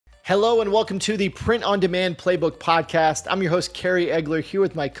Hello and welcome to the Print on Demand Playbook Podcast. I'm your host, Kerry Egler, here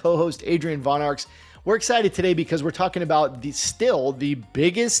with my co-host, Adrian Von Arx. We're excited today because we're talking about the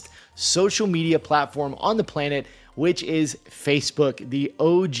biggest social media platform on the planet, which is Facebook, the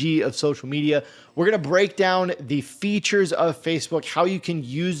OG of social media. We're going to break down the features of Facebook, how you can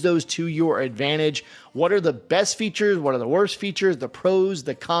use those to your advantage. What are the best features? What are the worst features? The pros,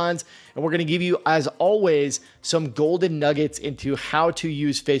 the cons. And we're going to give you, as always, some golden nuggets into how to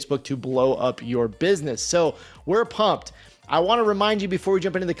use Facebook to blow up your business. So we're pumped. I want to remind you before we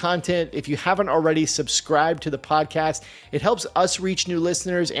jump into the content, if you haven't already, subscribe to the podcast. It helps us reach new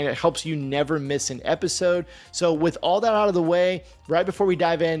listeners and it helps you never miss an episode. So with all that out of the way, right before we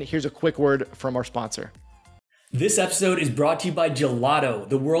dive in, here's a quick word from our sponsor. This episode is brought to you by Gelato,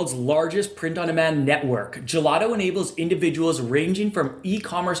 the world's largest print-on-demand network. Gelato enables individuals ranging from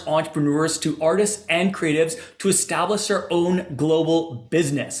e-commerce entrepreneurs to artists and creatives to establish their own global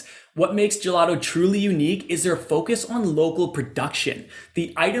business. What makes Gelato truly unique is their focus on local production.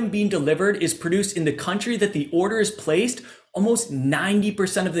 The item being delivered is produced in the country that the order is placed almost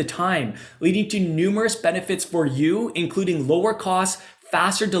 90% of the time, leading to numerous benefits for you, including lower costs,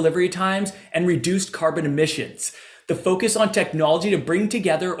 faster delivery times, and reduced carbon emissions. The focus on technology to bring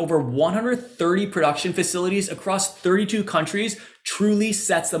together over 130 production facilities across 32 countries truly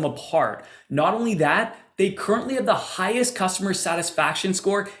sets them apart. Not only that, they currently have the highest customer satisfaction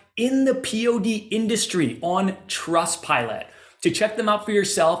score in the POD industry on Trustpilot. To check them out for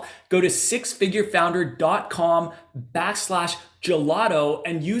yourself, go to sixfigurefounder.com/gelato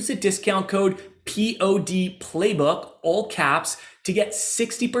and use the discount code POD Playbook, all caps, to get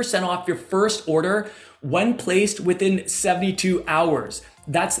 60% off your first order when placed within 72 hours.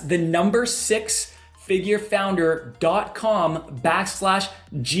 That's the number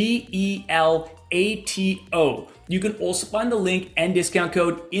sixfigurefounder.com/GELATO. You can also find the link and discount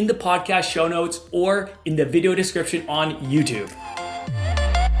code in the podcast show notes or in the video description on YouTube.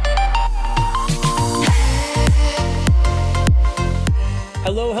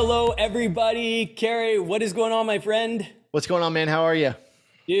 Hello, everybody. Kerry, what is going on, my friend? What's going on, man? How are you?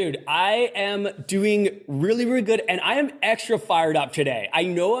 Dude, I am doing really good, and I am extra fired up today. I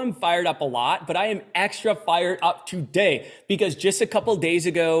know I'm fired up a lot, but I am extra fired up today because just a couple days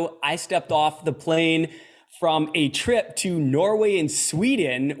ago, I stepped off the plane from a trip to Norway and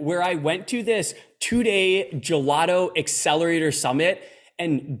Sweden, where I went to this 2-day Gelato Accelerator Summit.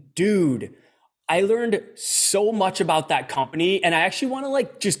 And dude, I learned so much about that company, and I actually want to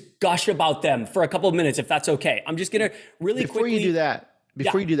just gush about them for a couple of minutes, if that's okay. I'm just gonna really Before you do that,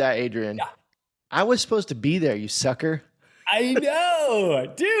 Adrian, I was supposed to be there, you sucker. I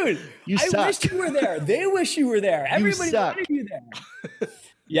know, dude. I wish you were there. They wish you were there. Everybody wanted you there.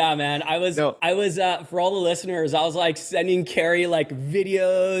 Yeah, man. I was for all the listeners, I was sending Kerry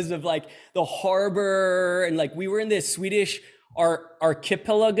videos of the harbor, and we were in this Swedish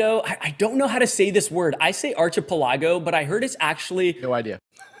archipelago. I don't know how to say this word. I say archipelago, but I heard it's actually no idea.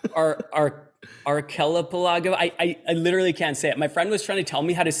 Archipelago. I literally can't say it. My friend was trying to tell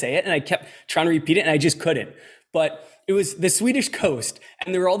me how to say it, and I kept trying to repeat it, and I just couldn't. But it was the Swedish coast,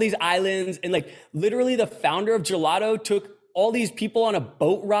 and there were all these islands, and literally the founder of Gelato took all these people on a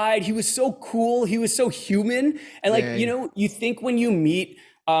boat ride. He was so cool. He was so human. And you think when you meet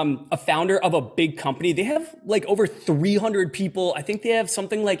a founder of a big company, they have over 300 people. I think they have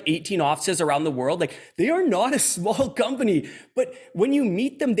something 18 offices around the world. They are not a small company, but when you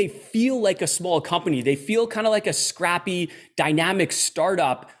meet them, they feel like a small company. They feel kind of like a scrappy, dynamic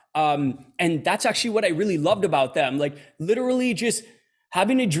startup. And that's actually what I really loved about them. Literally just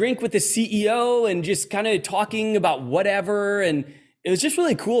having a drink with the CEO and just kind of talking about whatever. And it was just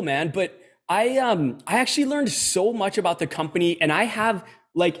really cool, man. But I actually learned so much about the company, and I have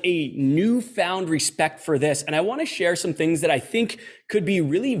a newfound respect for this. And I want to share some things that I think could be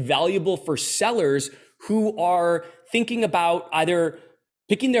really valuable for sellers who are thinking about either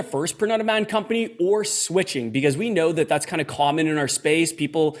picking their first print-on-demand company or switching, because we know that that's kind of common in our space.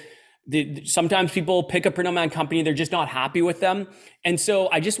 Sometimes people pick a print-on-demand company, they're just not happy with them. And so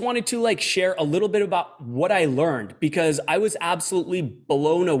I just wanted to share a little bit about what I learned, because I was absolutely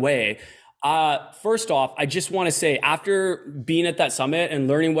blown away. First off, I just want to say, after being at that summit and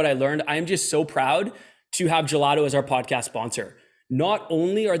learning what I learned, I am just so proud to have Gelato as our podcast sponsor. Not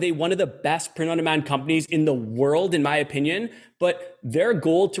only are they one of the best print-on-demand companies in the world, in my opinion, but their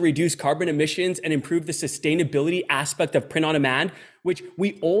goal to reduce carbon emissions and improve the sustainability aspect of print-on-demand, which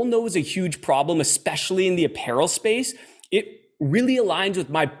we all know is a huge problem, especially in the apparel space, it really aligns with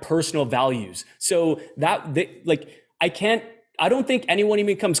my personal values. So I don't think anyone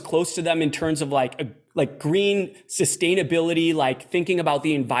even comes close to them in terms of like green sustainability, like thinking about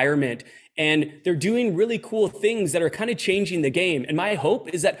the environment. And they're doing really cool things that are kind of changing the game. And my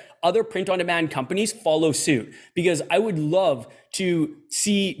hope is that other print on demand companies follow suit, because I would love to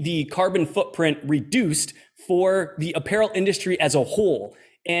see the carbon footprint reduced for the apparel industry as a whole.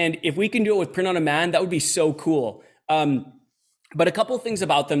 And if we can do it with print on demand, that would be so cool. But a couple of things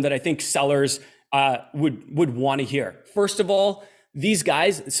about them that I think sellers would want to hear. First of all, these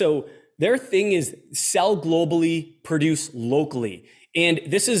guys, so their thing is sell globally, produce locally. And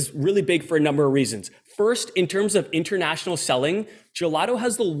this is really big for a number of reasons. First, in terms of international selling, Gelato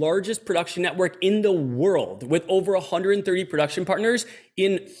has the largest production network in the world with over 130 production partners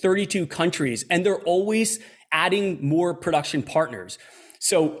in 32 countries. And they're always adding more production partners.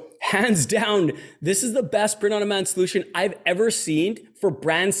 So hands down, this is the best print on demand solution I've ever seen for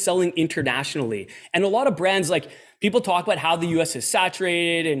brands selling internationally. And a lot of brands, like, people talk about how the US is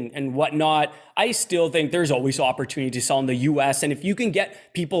saturated and whatnot. I still think there's always opportunity to sell in the US. And if you can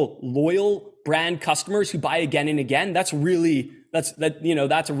get people loyal brand customers who buy again and again, that's really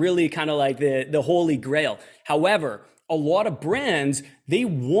kind of like the holy grail. However, a lot of brands, they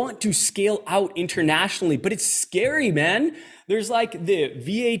want to scale out internationally, but it's scary, man. There's like the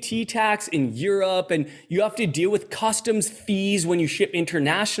VAT tax in Europe, and you have to deal with customs fees when you ship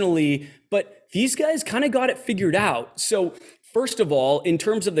internationally. But these guys kind of got it figured out. So first of all, in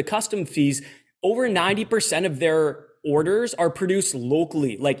terms of the custom fees, over 90% of their orders are produced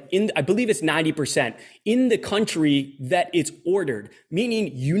locally, like I believe it's 90% in the country that it's ordered,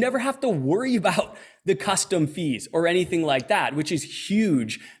 meaning you never have to worry about the custom fees or anything like that, which is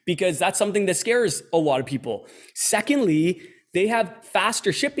huge because that's something that scares a lot of people. Secondly, they have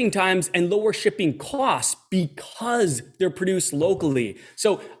faster shipping times and lower shipping costs because they're produced locally.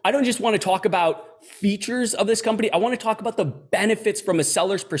 So I don't just want to talk about features of this company. I want to talk about the benefits from a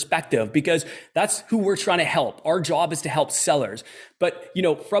seller's perspective, because that's who we're trying to help. Our job is to help sellers. But,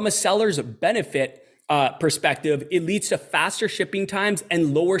 from a seller's benefit perspective, it leads to faster shipping times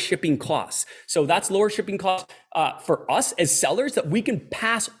and lower shipping costs. So that's lower shipping costs for us as sellers that we can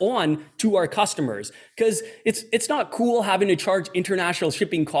pass on to our customers, because it's not cool having to charge international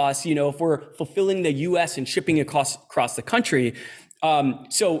shipping costs, if we're fulfilling the US and shipping across the country.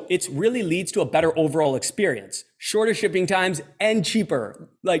 So it really leads to a better overall experience, shorter shipping times and cheaper.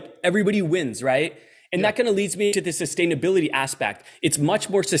 Like, everybody wins, right? And that kind of leads me to the sustainability aspect. It's much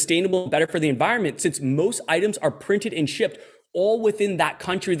more sustainable and better for the environment, since most items are printed and shipped all within that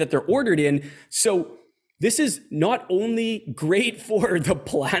country that they're ordered in. So this is not only great for the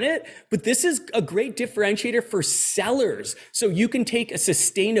planet, but this is a great differentiator for sellers. So you can take a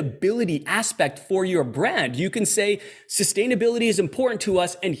sustainability aspect for your brand. You can say, sustainability is important to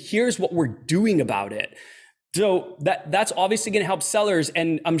us, and here's what we're doing about it. So that's obviously going to help sellers.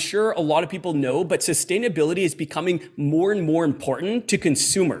 And I'm sure a lot of people know, but sustainability is becoming more and more important to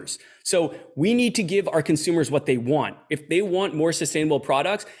consumers. So we need to give our consumers what they want. If they want more sustainable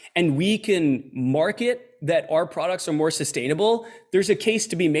products and we can market that our products are more sustainable, there's a case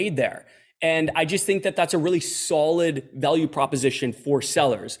to be made there. And I just think that that's a really solid value proposition for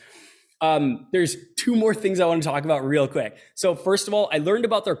sellers. There's two more things I want to talk about real quick. So first of all, I learned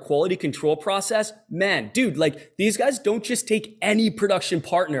about their quality control process. Man, dude, like, these guys don't just take any production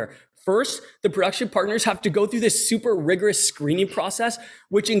partner. First, the production partners have to go through this super rigorous screening process,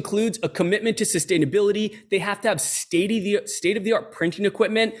 which includes a commitment to sustainability. They have to have state-of-the-art printing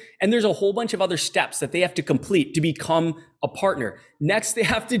equipment, and there's a whole bunch of other steps that they have to complete to become a partner. Next, they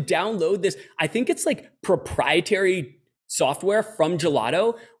have to download this, I think it's like proprietary software from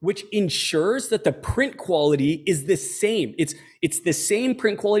Gelato, which ensures that the print quality is the same. It's the same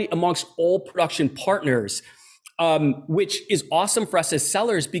print quality amongst all production partners, which is awesome for us as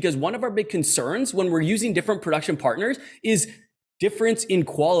sellers, because one of our big concerns when we're using different production partners is difference in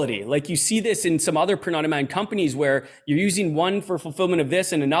quality. Like, you see this in some other print on demand companies where you're using one for fulfillment of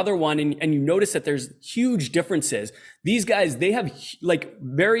this and another one, and you notice that there's huge differences. These guys, they have like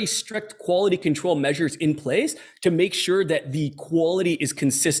very strict quality control measures in place to make sure that the quality is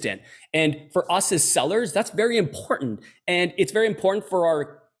consistent. And for us as sellers, that's very important. And it's very important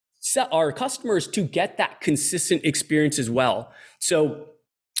for our customers to get that consistent experience as well. So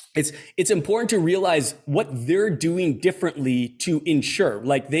it's important to realize what they're doing differently to ensure,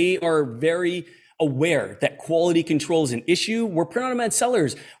 like, they are very aware that quality control is an issue. We're print on demand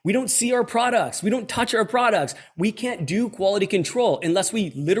sellers. We don't see our products. We don't touch our products. We can't do quality control unless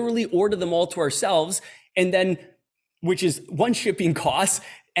we literally order them all to ourselves, and then, which is one shipping cost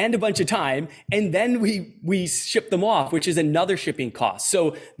and a bunch of time, and then we ship them off, which is another shipping cost.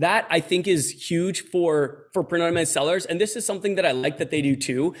 So that, I think, is huge for print on demand sellers. And this is something that I like that they do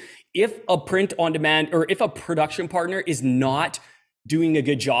too, if a print on demand or if a production partner is not doing a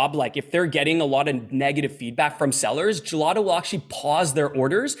good job, like if they're getting a lot of negative feedback from sellers, Gelato will actually pause their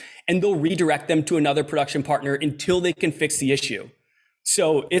orders and they'll redirect them to another production partner until they can fix the issue.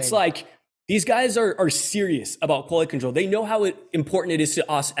 So it's like these guys are serious about quality control. They know how important it is to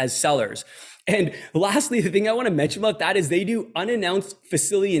us as sellers. And lastly, the thing I want to mention about that is they do unannounced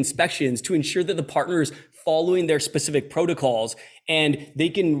facility inspections to ensure that the partner is following their specific protocols and they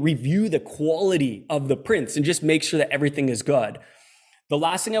can review the quality of the prints and just make sure that everything is good. The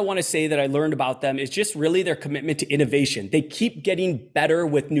last thing I want to say that I learned about them is just really their commitment to innovation. They keep getting better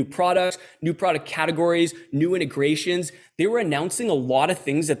with new products, new product categories, new integrations. They were announcing a lot of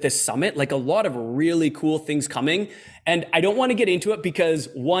things at this summit, like a lot of really cool things coming. And I don't want to get into it because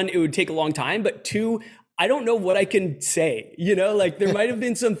one, it would take a long time, but two, I don't know what I can say, like there might have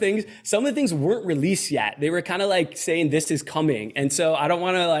been some things, some of the things weren't released yet. They were kind of like saying this is coming. And so I don't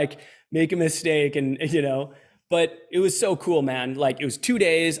want to like make a mistake and, but it was so cool, man. Like it was 2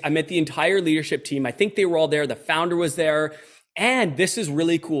 days. I met the entire leadership team. I think they were all there. The founder was there. And this is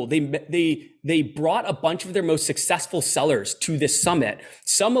really cool. They brought a bunch of their most successful sellers to this summit,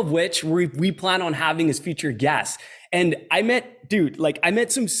 some of which we plan on having as featured guests. And I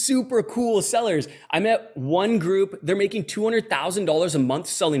met some super cool sellers. I met one group, they're making $200,000 a month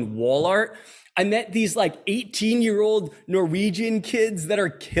selling wall art. I met these like 18-year-old Norwegian kids that are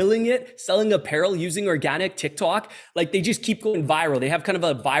killing it, selling apparel using organic TikTok. Like they just keep going viral. They have kind of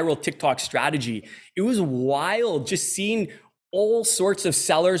a viral TikTok strategy. It was wild just seeing all sorts of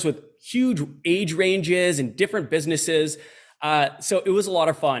sellers with huge age ranges and different businesses. So it was a lot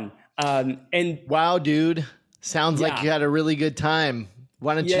of fun. And wow, dude. Sounds like you had a really good time.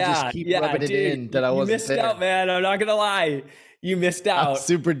 Why don't you just keep rubbing it in that I wasn't there? You missed out, man. I'm not going to lie. You missed out. I'm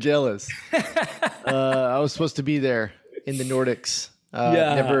super jealous. I was supposed to be there in the Nordics.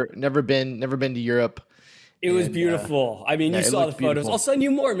 Never been to Europe. It was beautiful. I mean, you saw the photos. Beautiful. I'll send you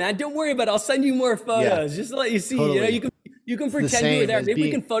more, man. Don't worry about it. I'll send you more photos just to let you see. Totally. You can pretend you were there. Maybe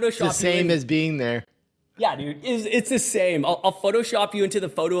we can Photoshop. It's the same as being there. Yeah, dude. It's the same. I'll Photoshop you into the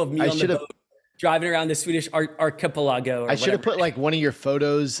photo of me on the boat driving around the Swedish archipelago. I should have put like one of your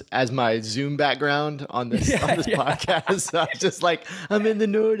photos as my Zoom background on this podcast. So I was just like, I'm in the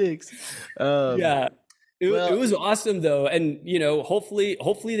Nordics. It was awesome though. And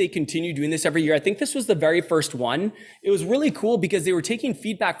hopefully they continue doing this every year. I think this was the very first one. It was really cool because they were taking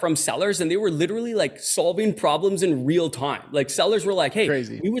feedback from sellers and they were literally like solving problems in real time. Like sellers were like, hey,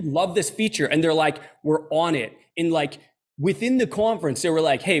 we would love this feature. And they're like, we're on it. And like within the conference, they were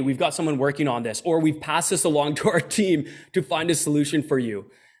like, hey, we've got someone working on this, or we've passed this along to our team to find a solution for you.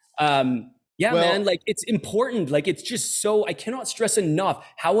 Man, like it's important. Like it's just so, I cannot stress enough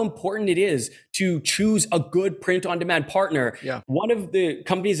how important it is to choose a good print on demand partner. Yeah. One of the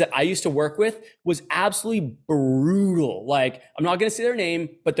companies that I used to work with was absolutely brutal. Like I'm not going to say their name,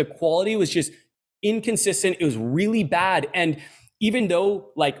 but the quality was just inconsistent. It was really bad. And even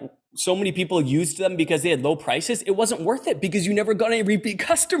though like so many people used them because they had low prices, it wasn't worth it because you never got any repeat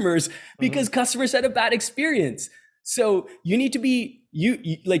customers because customers had a bad experience. So you need to be you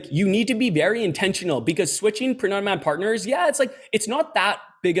need to be very intentional because switching print on demand partners, it's not that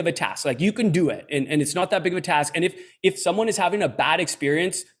big of a task. Like you can do it and it's not that big of a task. And if someone is having a bad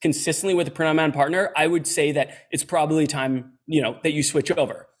experience consistently with a print on demand partner, I would say that it's probably time, that you switch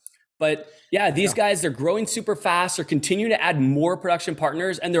over. But these guys, they're growing super fast. They're continuing to add more production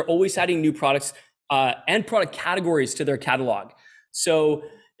partners and they're always adding new products and product categories to their catalog. So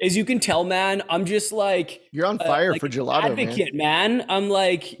as you can tell, man, I'm just like you're on fire for gelato, advocate, man. I'm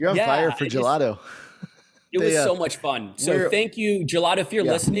like you're on fire for gelato. It was so much fun. So thank you, Gelato. If you're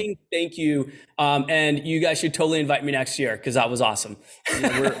listening, thank you. And you guys should totally invite me next year because that was awesome.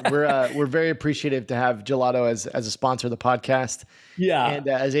 We're very appreciative to have Gelato as a sponsor of the podcast. Yeah. And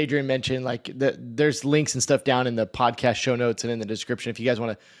as Adrian mentioned, like there's links and stuff down in the podcast show notes and in the description if you guys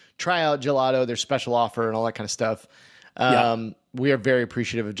want to try out Gelato, their special offer and all that kind of stuff. We are very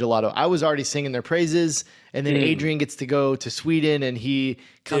appreciative of Gelato. I was already singing their praises, and then Adrian gets to go to Sweden, and he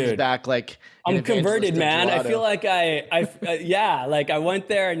comes back like I'm converted, man. I feel like I went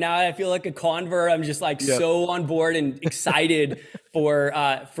there, and now I feel like a convert. I'm just like so on board and excited for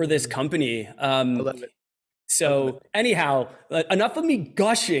this company. I love it. So anyhow, enough of me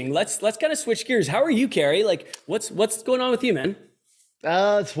gushing. Let's kind of switch gears. How are you, Carey? Like, what's going on with you, man?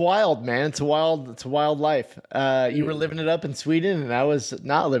 It's wild, man. It's a wild life. You were living it up in Sweden and I was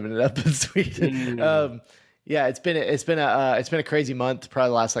not living it up in Sweden. It's been a crazy month, probably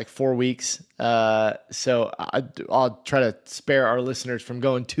the last like 4 weeks. So I'll try to spare our listeners from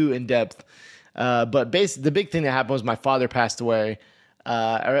going too in depth. But basically the big thing that happened was my father passed away,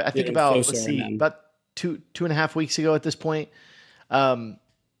 I think Yeah, I'm about, so let's sorry, see, man. about 2.5 weeks ago at this point. Um,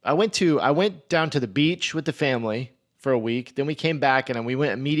 I went down to the beach with the family for a week. Then we came back and then we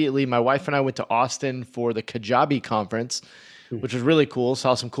went immediately. My wife and I went to Austin for the Kajabi conference, which was really cool.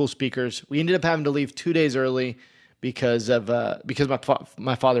 Saw some cool speakers. We ended up having to leave 2 days early because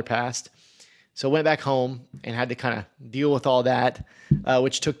my father passed. So went back home and had to kind of deal with all that,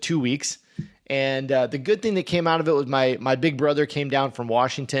 which took 2 weeks. And the good thing that came out of it was my big brother came down from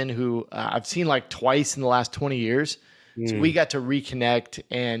Washington, who I've seen like twice in the last 20 years. So we got to reconnect,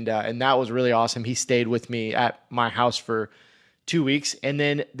 and that was really awesome. He stayed with me at my house for 2 weeks, and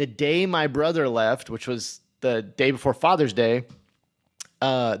then the day my brother left, which was the day before Father's Day,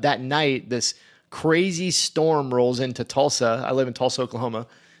 that night this crazy storm rolls into Tulsa. I live in Tulsa, Oklahoma.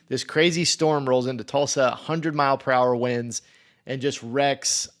 This crazy storm rolls into Tulsa, 100-mile-per-hour winds, and just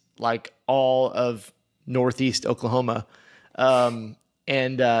wrecks like all of northeast Oklahoma.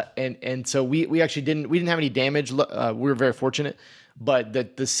 And so we actually didn't have any damage. We were very fortunate, but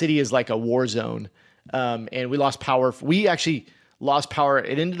the city is like a war zone. And we lost power. We actually lost power.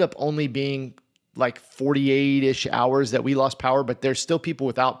 It ended up only being like 48-ish hours that we lost power, but there's still people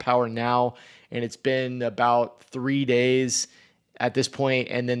without power now. And it's been about 3 days at this point,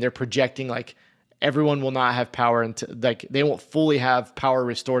 and then they're projecting like everyone will not have power until like they won't fully have power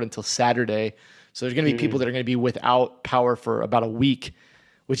restored until Saturday. So there's going to be people that are going to be without power for about a week,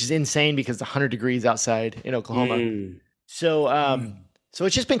 which is insane because it's 100 degrees outside in Oklahoma. So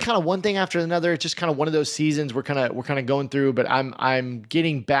it's just been kind of one thing after another. It's just kind of one of those seasons we're kind of going through, but I'm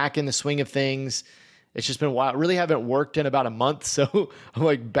getting back in the swing of things. It's just been a while. I really haven't worked in about a month. So I'm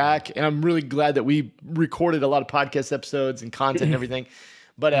like back, and I'm really glad that we recorded a lot of podcast episodes and content and everything,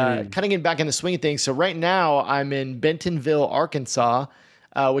 but kind of getting back in the swing of things. So right now I'm in Bentonville, Arkansas,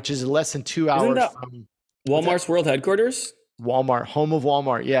 which is less than 2 hours Isn't that from Walmart's world headquarters? Walmart, home of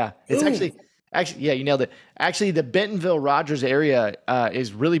Walmart. Yeah. It's Ooh. actually, yeah, you nailed it. Actually, the Bentonville Rogers area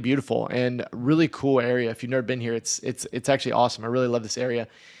is really beautiful and really cool area. If you've never been here, it's actually awesome. I really love this area.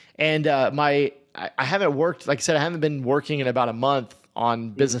 And I haven't worked, like I said, I haven't been working in about a month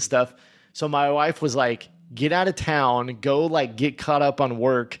on business stuff. So my wife was like, get out of town, go like get caught up on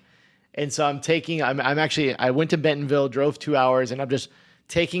work. And so I went to Bentonville, drove 2 hours, and I'm just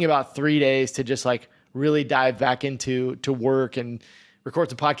taking about 3 days to just like really dive back into work and record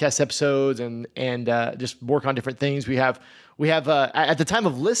some podcast episodes and just work on different things. We have at the time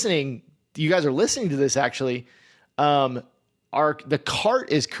of listening, you guys are listening to this actually. The cart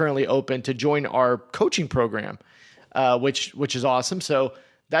is currently open to join our coaching program, which is awesome. So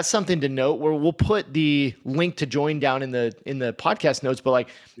that's something to note. Where we'll put the link to join down in the podcast notes. But like,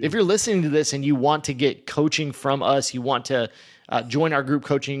 if you're listening to this and you want to get coaching from us, you want to join our group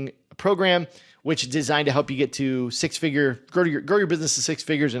coaching program, which is designed to help you get to grow your business to 6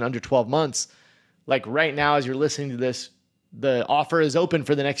 figures in under 12 months. Like right now, as you're listening to this, the offer is open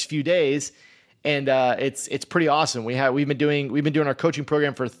for the next few days. And it's pretty awesome. We've been doing our coaching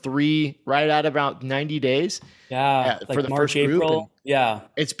program for right at about 90 days. Yeah, for like the March, first group. April. Yeah,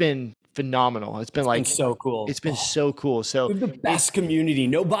 It's been phenomenal. It's been so cool. It's been so cool. So we have the best community.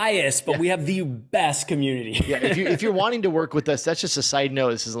 No bias, but we have the best community. yeah, if you're wanting to work with us, that's just a side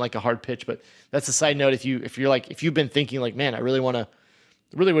note. This isn't like a hard pitch, but that's a side note. If you've been thinking like, man, I really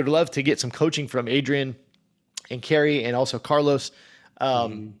would love to get some coaching from Adrian and Carrie and also Carlos.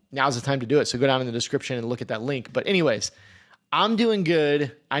 Now's the time to do it. So go down in the description and look at that link. But anyways, I'm doing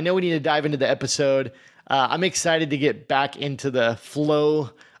good. I know we need to dive into the episode. I'm excited to get back into the flow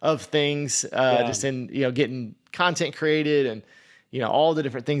of things, just in, getting content created and, all the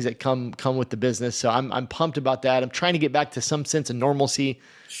different things that come with the business. So I'm pumped about that. I'm trying to get back to some sense of normalcy.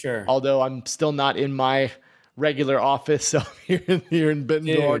 Sure. Although I'm still not in my regular office, so here in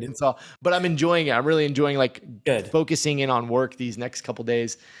Bentonville, Arkansas, but I'm enjoying it. I'm really enjoying focusing in on work these next couple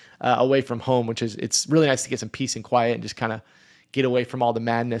days away from home, it's really nice to get some peace and quiet and just kind of get away from all the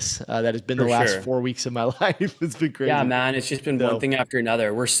madness that has been the last 4 weeks of my life. It's been crazy. Yeah, man, it's just been one thing after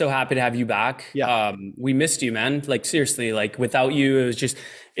another. We're so happy to have you back. Yeah. We missed you, man. Like seriously, like without you, it was just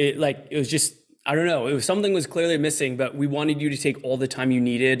I don't know. Something was clearly missing, but we wanted you to take all the time you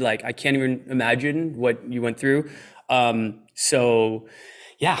needed. Like I can't even imagine what you went through. So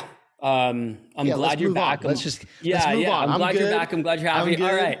yeah. I'm glad you're back. Let's move on. I'm glad you're back. I'm glad you're happy.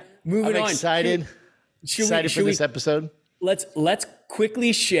 All right. Moving on. I'm excited. Excited for this episode. Let's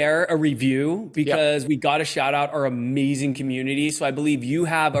quickly share a review because we got to shout out our amazing community. So I believe you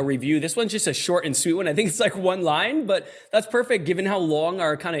have a review. This one's just a short and sweet one. I think it's like one line, but that's perfect given how long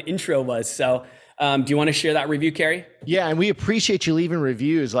our kind of intro was. So Do you want to share that review, Carrie? Yeah, and we appreciate you leaving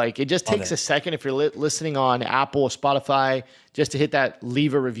reviews. Like, it just takes a second if you're listening on Apple or Spotify, just to hit that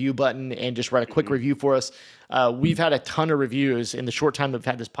leave a review button and just write a quick review for us. We've had a ton of reviews in the short time that we've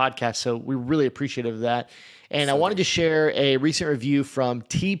had this podcast, so we're really appreciative of that. And I wanted to share a recent review from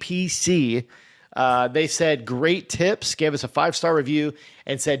TPC. They said, great tips, gave us a 5-star review,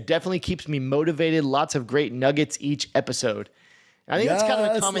 and said, definitely keeps me motivated. Lots of great nuggets each episode. I think that's kind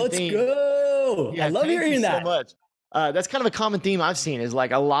of a common theme. Let's go. Yeah, I love hearing that. So much. That's kind of a common theme I've seen is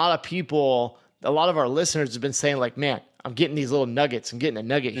like a lot of people, a lot of our listeners have been saying like, man, I'm getting these little nuggets. I'm getting a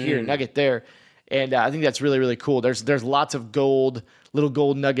nugget here, a nugget there. And I think that's really, really cool. There's lots of little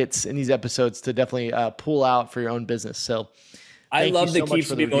gold nuggets in these episodes to definitely pull out for your own business. So I love the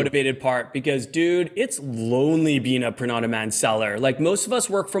keeps me motivated part because, dude, it's lonely being a print-on-demand seller. Like, most of us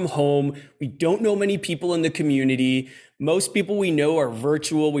work from home. We don't know many people in the community. Most people we know are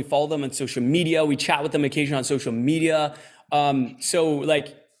virtual. We follow them on social media. We chat with them occasionally on social media. So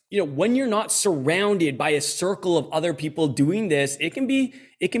like, when you're not surrounded by a circle of other people doing this, it can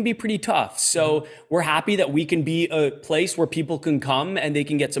be pretty tough. So we're happy that we can be a place where people can come and they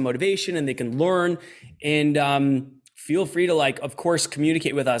can get some motivation and they can learn. And feel free to, like, of course,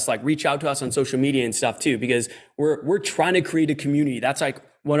 communicate with us, like reach out to us on social media and stuff too, because we're trying to create a community. That's like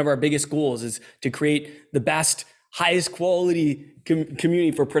one of our biggest goals, is to create the best, highest quality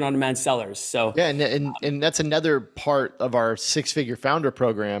community for print-on-demand sellers. So yeah, and that's another part of our 6-figure founder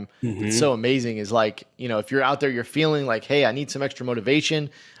program. It's so amazing is like, if you're out there, you're feeling like, hey, I need some extra motivation,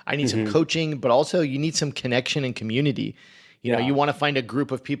 I need some coaching, but also you need some connection and community. You want to find a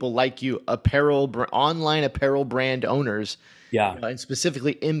group of people like you, online apparel brand owners, and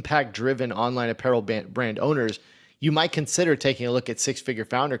specifically impact-driven online apparel brand owners. You might consider taking a look at 6-figure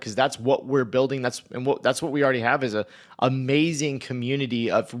founder, because that's what we're building. That's what we already have, is a amazing community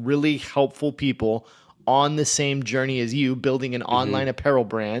of really helpful people on the same journey as you, building an online apparel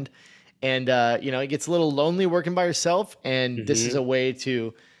brand. And it gets a little lonely working by yourself, and this is a way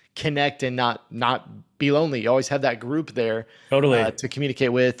to connect and not be lonely. You always have that group there to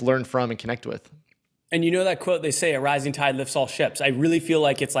communicate with, learn from, and connect with. And you know that quote, they say, a rising tide lifts all ships. I really feel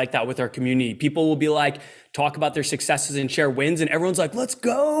like it's like that with our community. People will be like, talk about their successes and share wins, and everyone's like, let's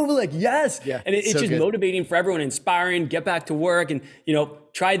go, like, yes. Yeah, and it's so just motivating for everyone, inspiring, get back to work, and,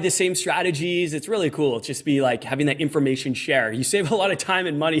 try the same strategies. It's really cool. It's just be like having that information share. You save a lot of time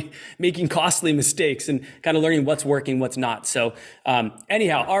and money making costly mistakes and kind of learning what's working, what's not. So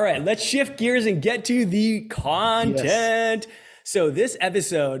anyhow, all right, let's shift gears and get to the content. Yes. So this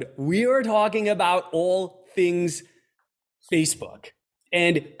episode, we are talking about all things Facebook.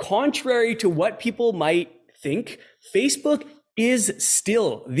 And contrary to what people might think, Facebook is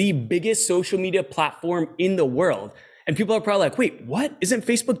still the biggest social media platform in the world. And people are probably like, wait, what? Isn't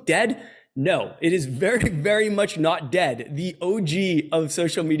Facebook dead? No, it is very, very much not dead. The OG of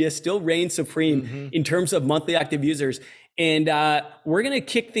social media still reigns supreme in terms of monthly active users. And we're going to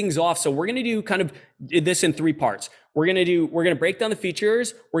kick things off. So we're going to do kind of this in 3 parts. We're going to break down the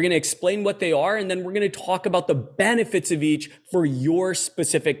features. We're going to explain what they are. And then we're going to talk about the benefits of each for your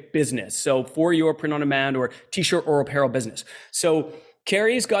specific business. So for your print-on-demand or t-shirt or apparel business. So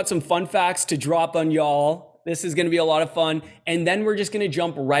Carrie's got some fun facts to drop on y'all. This is going to be a lot of fun. And then we're just going to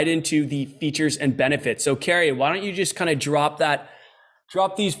jump right into the features and benefits. So Carrie, why don't you just kind of drop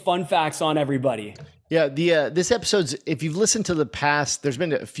these fun facts on everybody? Yeah, this episode's, if you've listened to the past, there's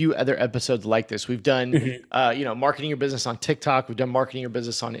been a few other episodes like this. We've done, marketing your business on TikTok. We've done marketing your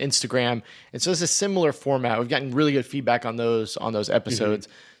business on Instagram. And so it's a similar format. We've gotten really good feedback on those episodes.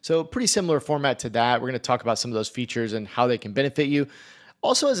 So pretty similar format to that. We're going to talk about some of those features and how they can benefit you.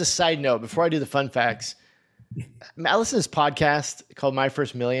 Also, as a side note, before I do the fun facts, I listen to this podcast called My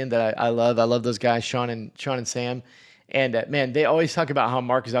First Million that I love. I love those guys, Sean and Sam. And man, they always talk about how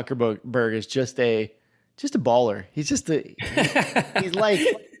Mark Zuckerberg is just a baller. He's just he's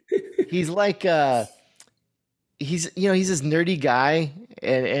this nerdy guy,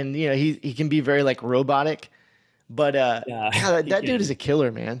 and he can be very like robotic, but that dude is a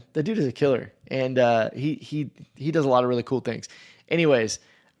killer, man. That dude is a killer, and he does a lot of really cool things. Anyways,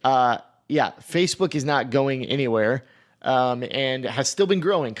 Facebook is not going anywhere, and has still been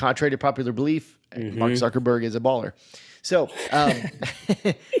growing, contrary to popular belief. Mark Zuckerberg is a baller. So,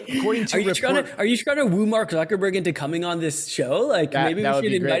 according to are you trying to woo Mark Zuckerberg into coming on this show? Like, maybe we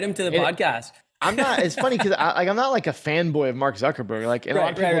should invite him to the podcast. I'm not. It's funny because I'm not like a fanboy of Mark Zuckerberg. Like, and a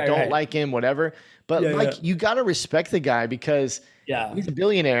lot of people don't like him, whatever. But you got to respect the guy because he's a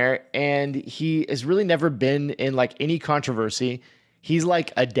billionaire and he has really never been in like any controversy. He's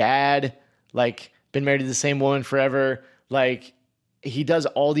like a dad, like been married to the same woman forever. Like, he does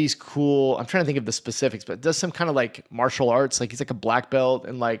all these cool, I'm trying to think of the specifics, but does some kind of like martial arts. Like he's like a black belt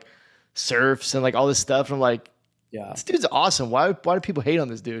and like surfs and like all this stuff. And I'm like, Yeah. this dude's awesome. Why do people hate on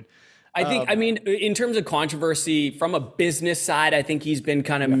this dude? I think, I mean, in terms of controversy from a business side, I think he's been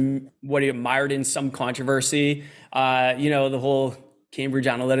kind of mired in some controversy. The whole Cambridge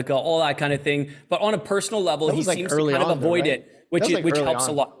Analytica, all that kind of thing. But on a personal level, he like seems to early kind of on, though, avoid right? it, which That was, like, which early helps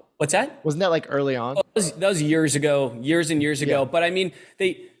a on. lot. What's that? Wasn't that like early on? That was years ago, years and years ago. Yeah. But I mean,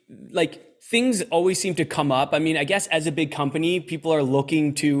 they like things always seem to come up. I mean, I guess as a big company, people are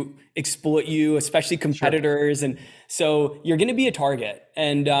looking to exploit you, especially competitors. And so you're going to be a target.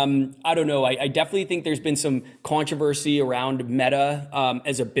 And I don't know. I definitely think there's been some controversy around Meta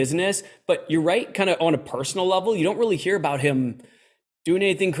as a business. But you're right, kind of on a personal level, you don't really hear about him doing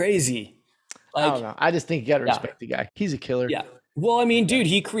anything crazy. I don't know. I just think you got to respect the guy. He's a killer. Yeah. Well, I mean, dude,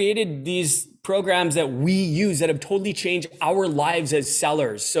 he created these programs that we use that have totally changed our lives as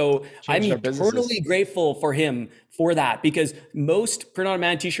sellers. So I'm eternally grateful for him for that, because most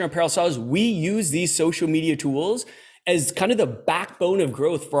print-on-demand t-shirt and apparel sellers, we use these social media tools as kind of the backbone of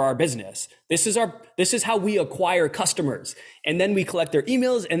growth for our business. This is how we acquire customers, and then we collect their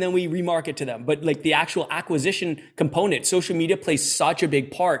emails and then we remarket to them. But like the actual acquisition component, social media plays such a big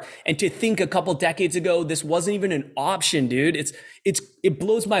part. And to think a couple decades ago, this wasn't even an option, dude. It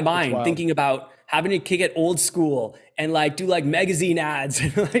blows my mind thinking about having to kick it old school and like do like magazine ads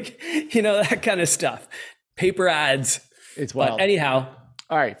and like, that kind of stuff, paper ads. It's wild. But anyhow.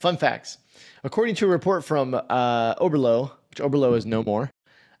 All right. Fun facts. According to a report from Oberlo, which Oberlo is no more,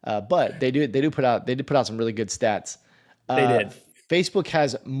 but they did put out some really good stats. They did. Facebook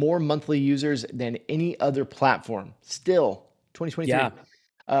has more monthly users than any other platform. Still, 2023. Yeah.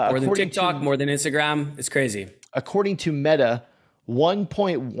 More than TikTok, more than Instagram. It's crazy. According to Meta,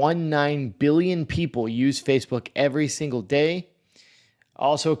 1.19 billion people use Facebook every single day.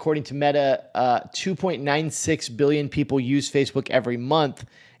 Also, according to Meta, 2.96 billion people use Facebook every month,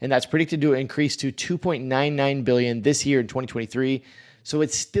 and that's predicted to increase to 2.99 billion this year in 2023. So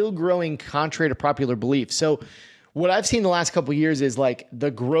it's still growing contrary to popular belief. So what I've seen the last couple of years is like the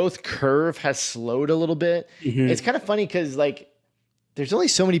growth curve has slowed a little bit. Mm-hmm. It's kind of funny because like there's only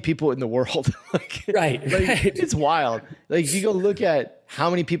so many people in the world. Right. It's wild. Like if you go look at how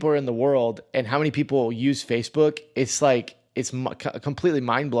many people are in the world and how many people use Facebook, it's like it's completely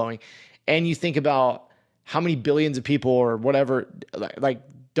mind blowing. And you think about how many billions of people or whatever like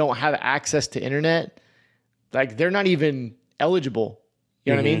don't have access to internet. Like they're not even eligible.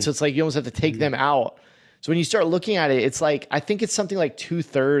 You know what I mean? So it's like you almost have to take them out. So when you start looking at it, it's like I think it's something like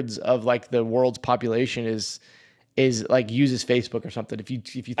 2/3 of like the world's population is like uses Facebook or something. If you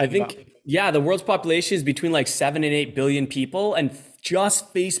think the world's population is between like 7 and 8 billion people, and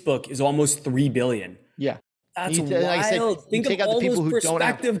just Facebook is almost 3 billion. Yeah. That's wild. Like I said, think of all those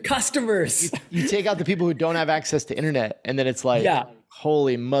prospective customers. You take out the people who don't have access to internet, and then it's like,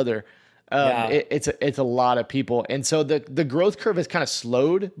 holy mother. It's a lot of people. And so the growth curve is kind of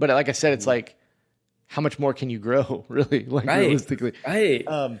slowed, but like I said, it's like, how much more can you grow really? Like realistically. Right.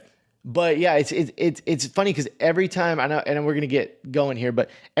 But yeah, it's funny because every time I know, and we're going to get going here, but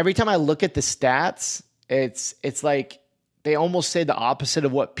every time I look at the stats, it's like, they almost say the opposite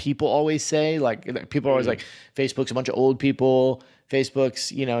of what people always say. Like people are always like, Facebook's a bunch of old people.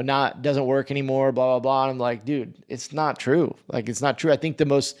 Facebook's, doesn't work anymore, blah, blah, blah. And I'm like, dude, it's not true. Like, it's not true. I think the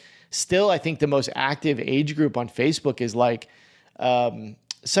most active age group on Facebook is like,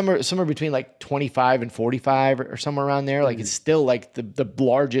 somewhere between like 25 and 45 or somewhere around there. Like it's still like the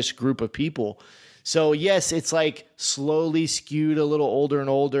largest group of people. So yes, it's like slowly skewed a little older and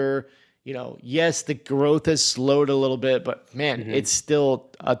older. Yes, the growth has slowed a little bit, but man, it's still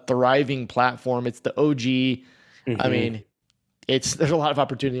a thriving platform. It's the OG. I mean, there's a lot of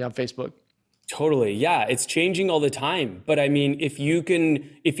opportunity on Facebook. Totally. Yeah. It's changing all the time. But I mean, if you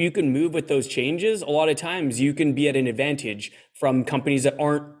can move with those changes, a lot of times you can be at an advantage from companies that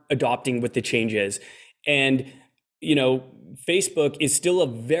aren't adopting with the changes. And, Facebook is still a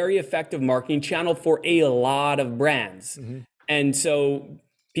very effective marketing channel for a lot of brands. And so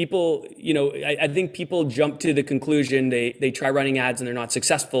people, I think people jump to the conclusion, they try running ads and they're not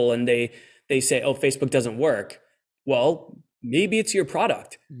successful, and they say, oh, Facebook doesn't work. Well, maybe it's your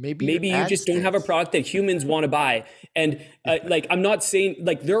product. Maybe you just don't have a product that humans want to buy. And I'm not saying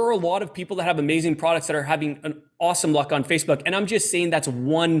like there are a lot of people that have amazing products that are having an awesome luck on Facebook. And I'm just saying that's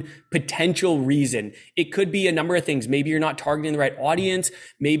one potential reason. It could be a number of things. Maybe you're not targeting the right audience.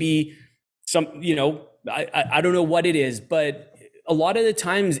 Maybe I don't know what it is, but a lot of the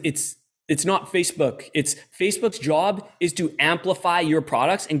times it's It's not Facebook. It's Facebook's job is to amplify your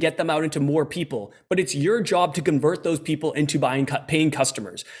products and get them out into more people. But it's your job to convert those people into paying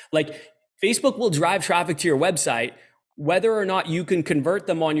customers. Like Facebook will drive traffic to your website, whether or not you can convert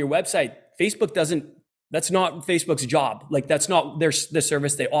them on your website. Facebook doesn't. That's not Facebook's job. Like that's not the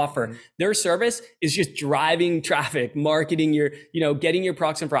service they offer. Their service is just driving traffic, marketing your, getting your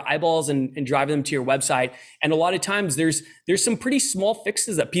products in for eyeballs and driving them to your website. And a lot of times there's some pretty small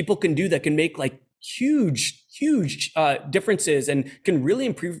fixes that people can do that can make like huge differences and can really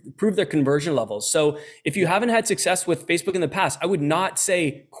improve their conversion levels. So if you haven't had success with Facebook in the past, I would not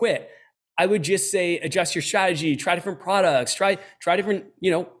say quit. I would just say adjust your strategy, try different products, try different,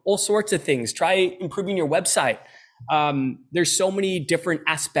 all sorts of things. Try improving your website. There's so many different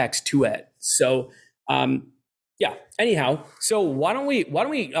aspects to it. So yeah. Anyhow, so why don't we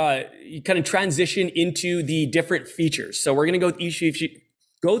kind of transition into the different features? So we're gonna go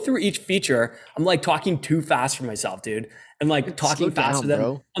through each feature. I'm like talking too fast for myself, dude. And like talking faster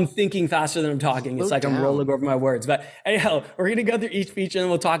than I'm thinking faster than I'm talking. It's like I'm rolling over my words. But anyhow, we're going to go through each feature and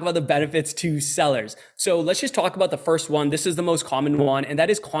we'll talk about the benefits to sellers. So let's just talk about the first one. This is the most common one, and that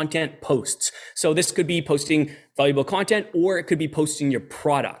is content posts. So this could be posting valuable content, or it could be posting your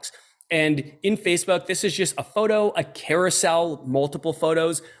products. And in Facebook, this is just a photo, a carousel, multiple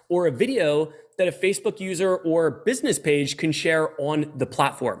photos, or a video that a Facebook user or business page can share on the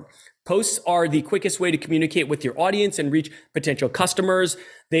platform. Posts are the quickest way to communicate with your audience and reach potential customers.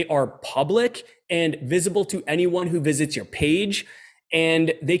 They are public and visible to anyone who visits your page.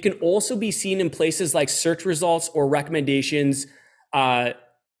 And they can also be seen in places like search results or recommendation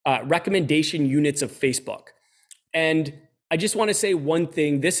units of Facebook. And I just want to say one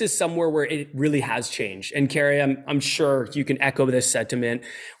thing. This is somewhere where it really has changed. And Carrie, I'm sure you can echo this sentiment.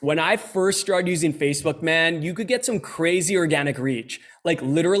 When I first started using Facebook, man, you could get some crazy organic reach. Like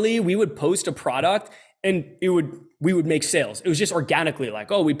literally, we would post a product and we would make sales. It was just organically like,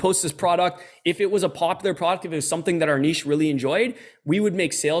 oh, we post this product. If it was a popular product, if it was something that our niche really enjoyed, we would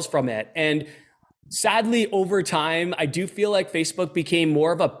make sales from it. And sadly, over time, I do feel like Facebook became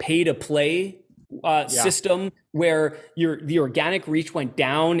more of a pay to play system where the organic reach went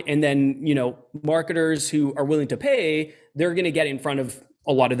down, and then marketers who are willing to pay, they're going to get in front of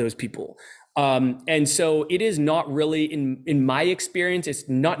a lot of those people. And so it is not really, in my experience, it's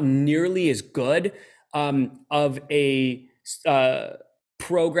not nearly as good of a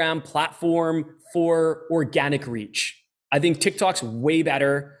platform for organic reach. I think TikTok's way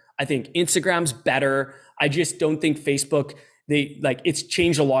better. I think Instagram's better. I just don't think Facebook, it's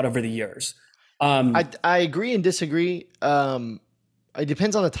changed a lot over the years. I agree and disagree. It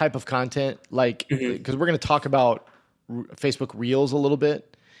depends on the type of content, because we're going to talk about Facebook Reels a little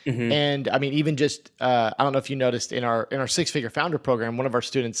bit. And I mean, even just, I don't know if you noticed in our 6-figure founder program, one of our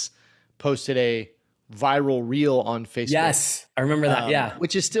students posted a viral reel on Facebook. Yes, I remember that. Yeah.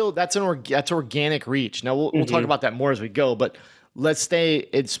 Which is still, that's organic reach. Now we'll talk about that more as we go, but let's stay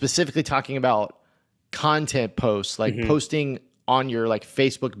specifically talking about content posts, like posting on your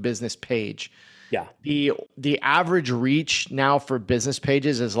Facebook business page. Yeah. The average reach now for business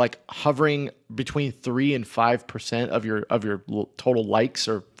pages is like hovering between 3 and 5% of your total likes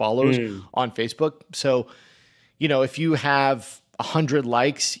or follows on Facebook. So, if you have 100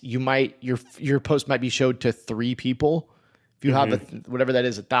 likes, your post might be showed to 3 people. If you have whatever that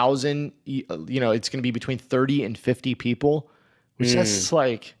is, 1,000, it's going to be between 30 and 50 people, which that's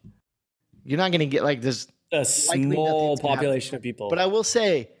like, you're not going to get this a small population of people. But I will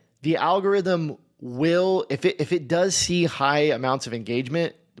say the algorithm will, if it does see high amounts of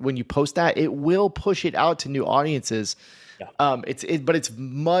engagement when you post that, it will push it out to new audiences. Yeah. But it's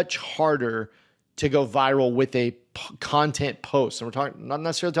much harder to go viral with a content post. And we're not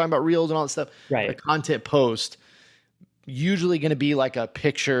necessarily talking about reels and all that stuff. Right. A content post, usually going to be like a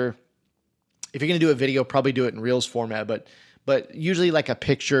picture. If you're going to do a video, probably do it in reels format, but usually like a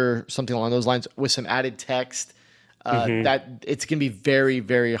picture, something along those lines with some added text. That it's going to be very,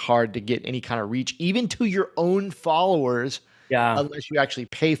 very hard to get any kind of reach, even to your own followers, unless you actually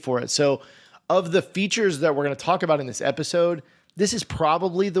pay for it. So of the features that we're going to talk about in this episode, this is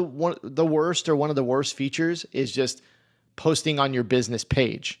probably the worst, or one of the worst features, is just posting on your business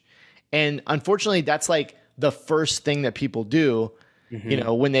page. And unfortunately, that's like the first thing that people do,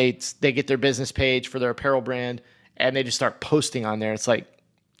 when they get their business page for their apparel brand and they just start posting on there. It's like,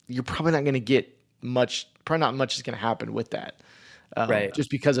 you're probably not going to get much. Probably not much is going to happen with that, right?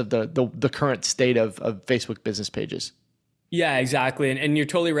 Just because of the current state of Facebook business pages. Yeah, exactly. And you're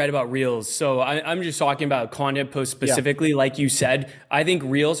totally right about Reels. So I'm just talking about content posts specifically. Yeah. Like you said, I think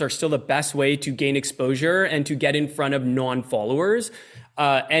Reels are still the best way to gain exposure and to get in front of non-followers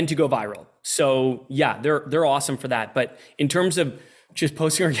and to go viral. So yeah, they're awesome for that. But in terms of just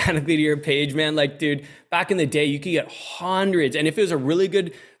posting organically to your page, man, like, dude, back in the day, you could get hundreds. And if it was a really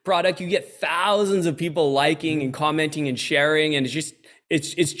good product, you get thousands of people liking and commenting and sharing. And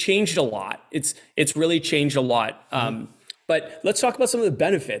it's changed a lot. It's really changed a lot. But let's talk about some of the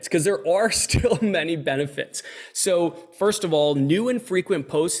benefits, because there are still many benefits. So first of all, new and frequent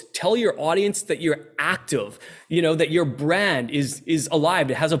posts tell your audience that you're active, that your brand is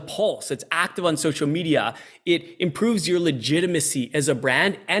alive. It has a pulse. It's active on social media. It improves your legitimacy as a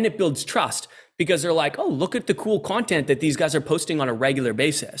brand, and it builds trust, because they're like, oh, look at the cool content that these guys are posting on a regular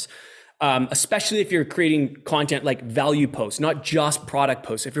basis. Especially if you're creating content like value posts, not just product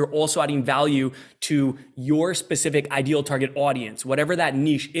posts. If you're also adding value to your specific ideal target audience, whatever that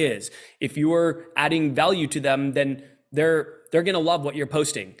niche is, if you're adding value to them, then they're going to love what you're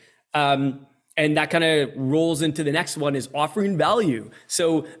posting. And that kind of rolls into the next one, is offering value.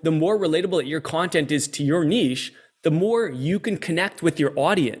 So the more relatable that your content is to your niche, the more you can connect with your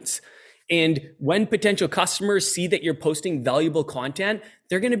audience. And when potential customers see that you're posting valuable content,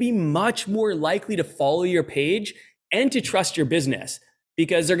 they're going to be much more likely to follow your page and to trust your business,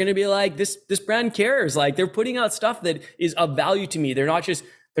 because they're going to be like, this brand cares. Like, they're putting out stuff that is of value to me. They're not just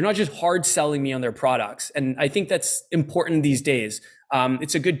hard selling me on their products. And I think that's important these days.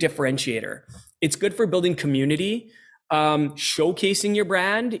 It's a good differentiator. It's good for building community, showcasing your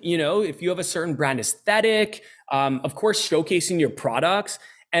brand. If you have a certain brand aesthetic, of course, showcasing your products.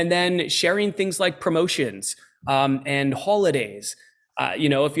 And then sharing things like promotions and holidays,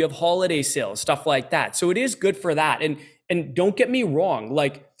 if you have holiday sales, stuff like that. So it is good for that. And don't get me wrong,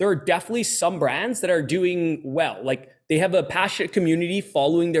 like, there are definitely some brands that are doing well. Like, they have a passionate community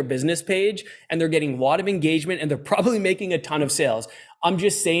following their business page, and they're getting a lot of engagement, and they're probably making a ton of sales. I'm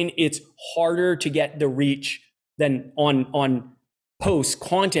just saying it's harder to get the reach than on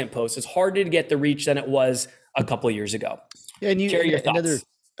content posts. It's harder to get the reach than it was a couple of years ago. Yeah, and Share your thoughts.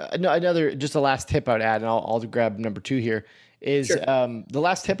 Another, just the last tip I would add, and I'll grab number 2 here, is Sure. The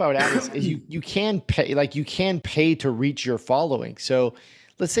last tip I would add is you can pay to reach your following. So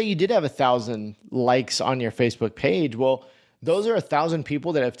let's say you did have 1,000 likes on your Facebook page. Well, those are 1,000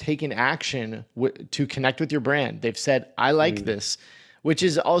 people that have taken action to connect with your brand. They've said, I like this, which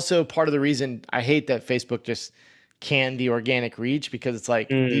is also part of the reason I hate that Facebook just canned the organic reach, because it's like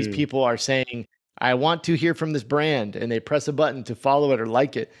these people are saying, I want to hear from this brand, and they press a button to follow it or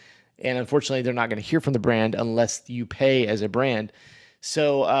like it. And unfortunately, they're not going to hear from the brand unless you pay as a brand.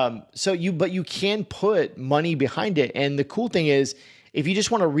 So you can put money behind it. And the cool thing is, if you just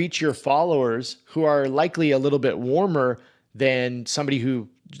want to reach your followers who are likely a little bit warmer than somebody who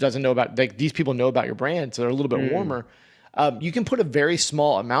doesn't know about, like, these people know about your brand, so they're a little bit warmer. You can put a very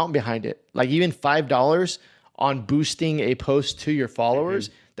small amount behind it, like even $5 on boosting a post to your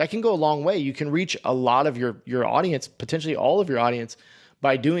followers. That can go a long way. You can reach a lot of your audience, potentially all of your audience,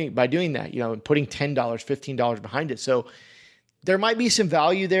 by doing that, putting $10, $15 behind it. So there might be some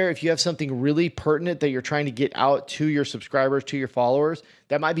value there if you have something really pertinent that you're trying to get out to your subscribers, to your followers.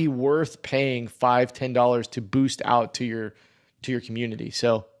 That might be worth paying $5, $10 to boost out to your community.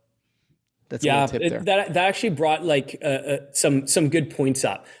 So that's a tip there. That actually brought like some good points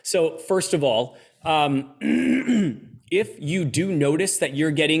up. So first of all, if you do notice that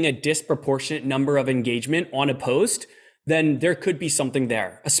you're getting a disproportionate number of engagement on a post, then there could be something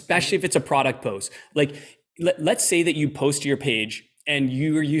there, especially if it's a product post. Like, let's say that you post to your page and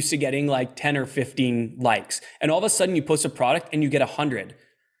you're used to getting like 10 or 15 likes, and all of a sudden you post a product and you get 100.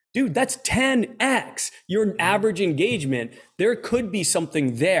 Dude, that's 10x your average engagement. There could be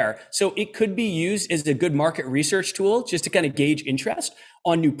something there. So it could be used as a good market research tool just to kind of gauge interest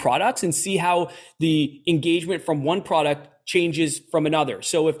on new products and see how the engagement from one product changes from another.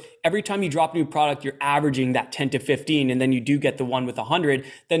 So if every time you drop a new product, you're averaging that 10 to 15, and then you do get the one with 100,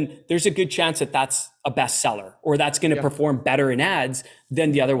 then there's a good chance that that's a bestseller, or that's going to perform better in ads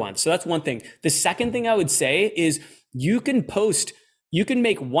than the other one. So that's one thing. The second thing I would say is you can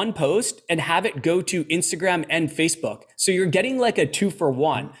make one post and have it go to Instagram and Facebook. So you're getting like a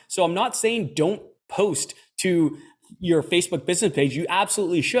 2-for-1. So I'm not saying don't post to your Facebook business page. You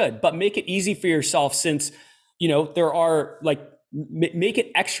absolutely should, but make it easy for yourself, since there are make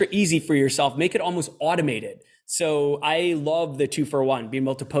it extra easy for yourself, make it almost automated. So I love the 2-for-1, being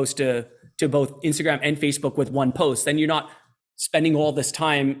able to post to both Instagram and Facebook with one post. Then you're not spending all this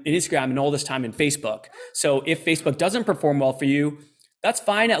time in Instagram and all this time in Facebook. So if Facebook doesn't perform well for you, that's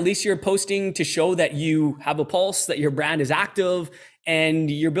fine. At least you're posting to show that you have a pulse, that your brand is active,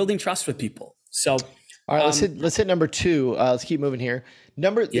 and you're building trust with people. So All right, let's hit number two. Let's keep moving here.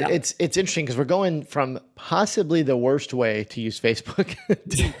 Yeah. It's interesting because we're going from possibly the worst way to use Facebook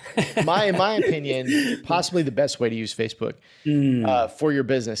to in my opinion, possibly the best way to use Facebook for your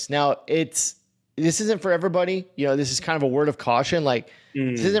business. Now, this isn't for everybody. This is kind of a word of caution. Like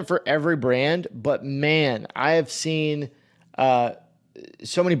this isn't for every brand, but man, I have seen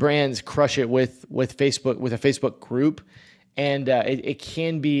so many brands crush it with Facebook, with a Facebook group, and it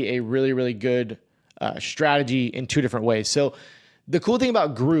can be a really, really good strategy in two different ways. So the cool thing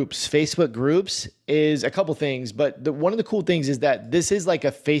about groups, Facebook groups, is a couple things, but one of the cool things is that this is like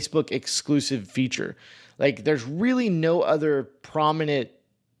a Facebook exclusive feature. Like there's really no other prominent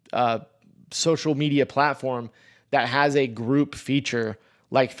social media platform that has a group feature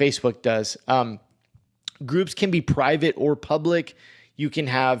like Facebook does. Groups can be private or public. You can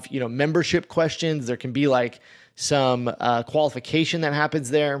have, membership questions. There can be like some qualification that happens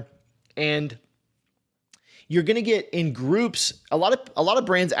there. And you're going to get in groups. A lot of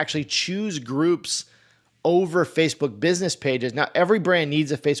brands actually choose groups over Facebook business pages. Now, every brand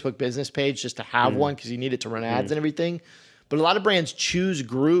needs a Facebook business page just to have one because you need it to run ads and everything. But a lot of brands choose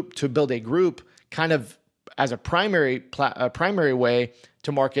to build a group kind of as a primary way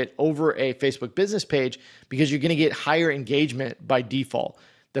to market over a Facebook business page because you're going to get higher engagement by default.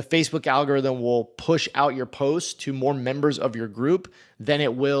 The Facebook algorithm will push out your posts to more members of your group than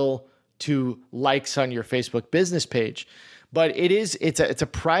it will to likes on your Facebook business page. But it's a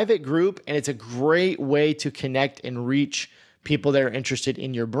private group, and it's a great way to connect and reach people that are interested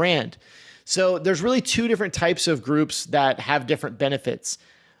in your brand. So there's really two different types of groups that have different benefits.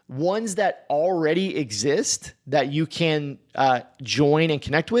 Ones that already exist that you can join and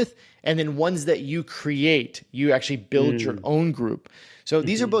connect with, and then ones that you create. You actually build your own group. So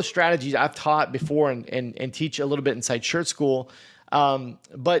these are both strategies I've taught before and teach a little bit inside Shirt School.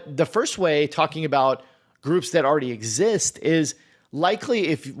 But the first way, talking about groups that already exist, is likely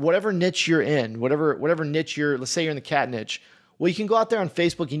if whatever niche you're in, whatever niche let's say you're in the cat niche, well, you can go out there on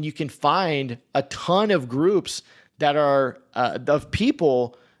Facebook and you can find a ton of groups that are of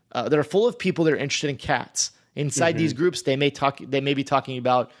people that are full of people that are interested in cats. Inside these groups, they may be talking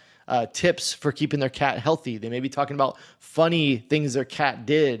about tips for keeping their cat healthy. They may be talking about funny things their cat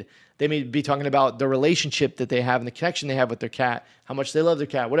did. They may be talking about the relationship that they have and the connection they have with their cat, how much they love their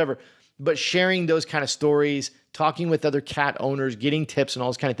cat, whatever. But sharing those kind of stories, talking with other cat owners, getting tips and all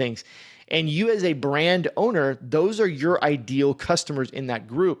those kind of things. And you as a brand owner, those are your ideal customers in that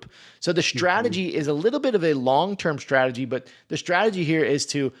group. So the strategy is a little bit of a long-term strategy, but the strategy here is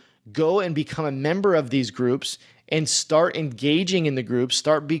to go and become a member of these groups and start engaging in the groups,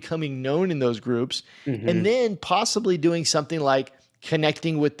 start becoming known in those groups, and then possibly doing something like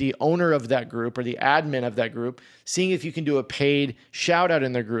connecting with the owner of that group or the admin of that group, seeing if you can do a paid shout out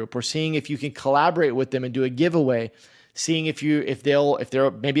in their group, or seeing if you can collaborate with them and do a giveaway, seeing if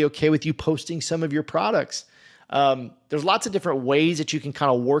they're maybe okay with you posting some of your products. There's lots of different ways that you can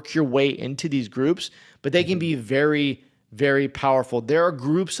kind of work your way into these groups, but they can be very, very powerful. There are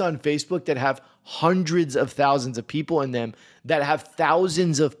groups on Facebook that have hundreds of thousands of people in them that have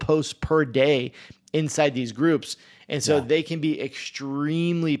thousands of posts per day inside these groups. And so they can be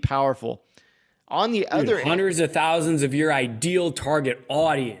extremely powerful. On the other end, hundreds of thousands of your ideal target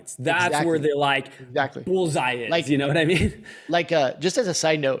audience. That's where the bullseye is. Like, you know what I mean? Like, just as a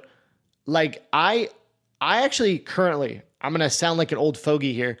side note, like I actually currently, I'm going to sound like an old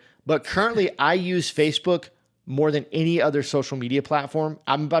fogey here, but currently I use Facebook more than any other social media platform.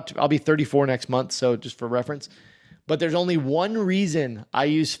 I'll be 34 next month. So just for reference, but there's only one reason I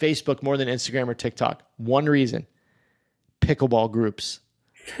use Facebook more than Instagram or TikTok. One reason: pickleball groups.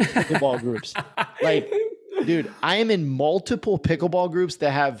 Pickleball groups. Like, dude, I am in multiple pickleball groups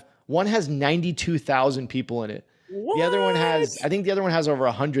that one has 92,000 people in it. What? The other one has over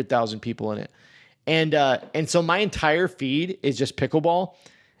 100,000 people in it. And so my entire feed is just pickleball.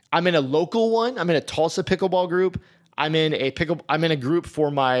 I'm in a local one. I'm in a Tulsa pickleball group. I'm in a group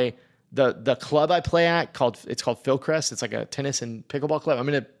for the club I play at it's called Philcrest. It's like a tennis and pickleball club.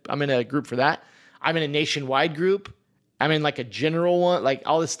 I'm in a group for that. I'm in a nationwide group. I'm in like a general one, like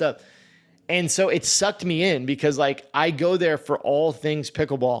all this stuff. And so it sucked me in because like I go there for all things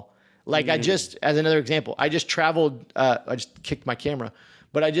pickleball. Like as another example, I just traveled, I just kicked my camera,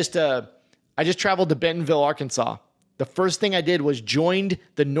 but I just traveled to Bentonville, Arkansas. The first thing I did was joined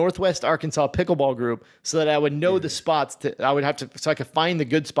the Northwest Arkansas pickleball group so that I would know the spots so I could find the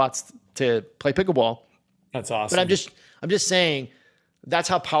good spots to play pickleball. That's awesome. But I'm just saying, that's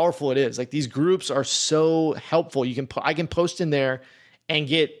how powerful it is. Like, these groups are so helpful. I can post in there and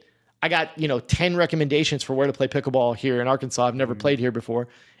I got 10 recommendations for where to play pickleball here in Arkansas. I've never played here before.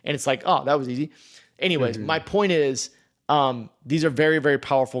 And it's like, oh, that was easy. Anyways, my point is, these are very, very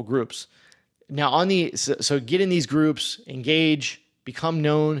powerful groups. Now so get in these groups, engage, become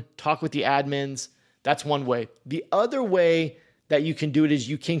known, talk with the admins. That's one way. The other way that you can do it is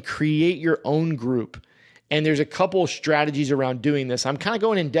you can create your own group. And there's a couple strategies around doing this. I'm kind of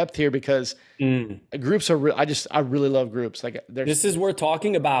going in depth here because groups are I really love groups. Like this is worth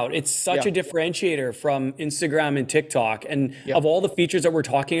talking about. It's such a differentiator from Instagram and TikTok. And of all the features that we're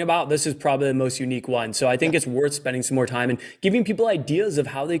talking about, this is probably the most unique one. So I think it's worth spending some more time and giving people ideas of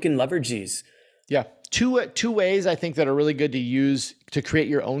how they can leverage these. Yeah. Two ways I think that are really good to use to create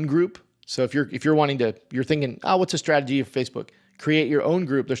your own group. So if you're thinking, what's a strategy for Facebook? Create your own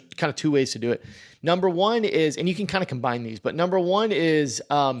group. There's kind of two ways to do it. Number one is, and you can kind of combine these, but number one is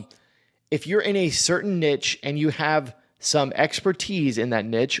if you're in a certain niche and you have some expertise in that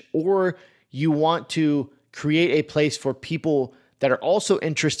niche, or you want to create a place for people that are also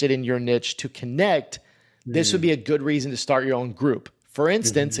interested in your niche to connect, this would be a good reason to start your own group. For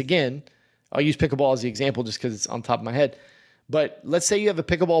instance, again, I'll use pickleball as the example just because it's on top of my head. But let's say you have a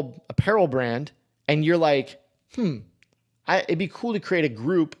pickleball apparel brand and you're like, it'd be cool to create a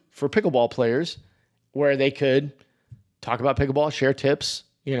group for pickleball players where they could talk about pickleball, share tips,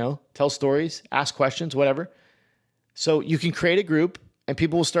 tell stories, ask questions, whatever. So you can create a group and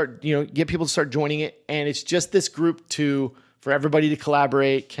people will start, get people to start joining it. And it's just this group for everybody to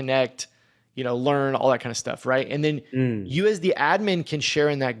collaborate, connect, learn, all that kind of stuff, right? And then you as the admin can share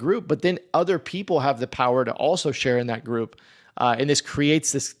in that group, but then other people have the power to also share in that group. And this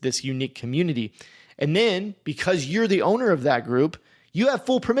creates this unique community. And then because you're the owner of that group, you have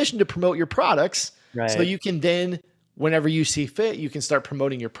full permission to promote your products. Right. So you can then, whenever you see fit, you can start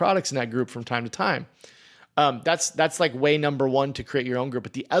promoting your products in that group from time to time. That's like way number one to create your own group.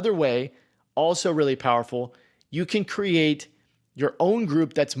 But the other way, also really powerful, you can create your own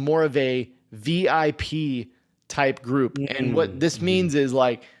group that's more of a VIP type group. And what this means is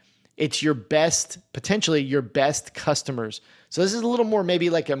like, it's potentially your best customers. So this is a little more, maybe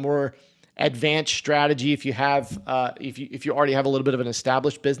like a more advanced strategy if you have, if you already have a little bit of an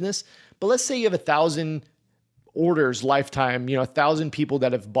established business. But let's say you have 1,000 orders lifetime, 1,000 people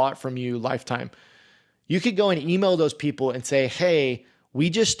that have bought from you lifetime. You could go and email those people and say, hey, we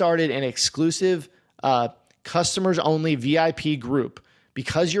just started an exclusive customers only VIP group.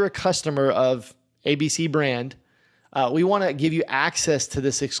 Because you're a customer of ABC brand, we want to give you access to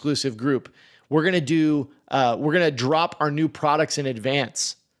this exclusive group. We're going to drop our new products in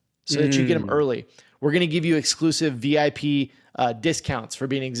advance so that you get them early. We're going to give you exclusive VIP discounts for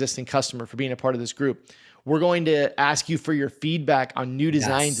being an existing customer, for being a part of this group. We're going to ask you for your feedback on new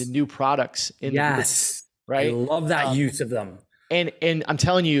designs and new products in the group, right? I love that use of them. And I'm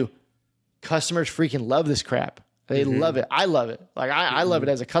telling you, customers freaking love this crap. They love it. I love it. Like I love it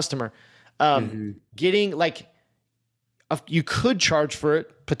as a customer. Getting like, you could charge for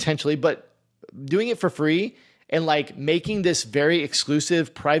it potentially, but doing it for free and like making this very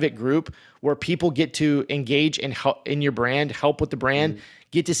exclusive private group where people get to engage in your brand, help with the brand,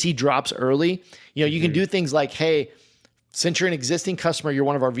 get to see drops early. You can do things like, hey, since you're an existing customer, you're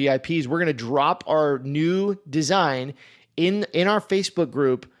one of our VIPs, we're going to drop our new design in our Facebook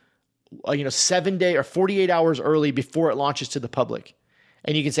group, 7 day or 48 hours early before it launches to the public.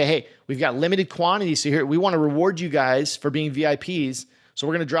 And you can say, hey, we've got limited quantities. So here, we want to reward you guys for being VIPs. So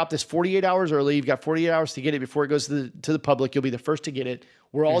we're going to drop this 48 hours early. You've got 48 hours to get it before it goes to the public. You'll be the first to get it.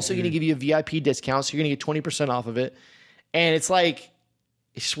 We're also going to give you a VIP discount. So you're going to get 20% off of it. And it's like,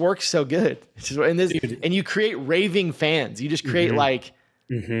 it just works so good. And you create raving fans. You just create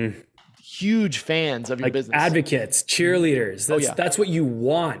huge fans of your business. Advocates, cheerleaders. That's what you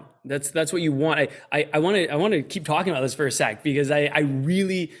want. That's what you want. I want to keep talking about this for a sec because I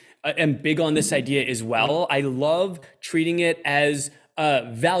really am big on this idea as well. I love treating it as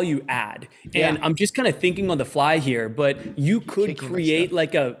a value add. And I'm just kind of thinking on the fly here, but you could create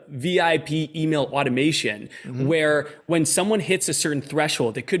like a VIP email automation where when someone hits a certain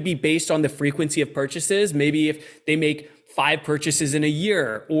threshold, it could be based on the frequency of purchases. Maybe if they make 5 purchases in a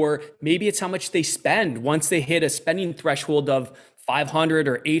year, or maybe it's how much they spend once they hit a spending threshold of $500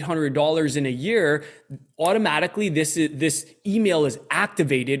 or $800 in a year, automatically this email is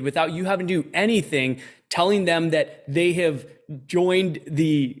activated without you having to do anything, telling them that they have joined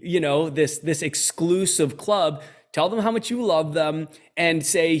the, this exclusive club. Tell them how much you love them and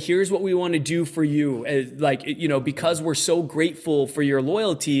say, here's what we want to do for you. Because we're so grateful for your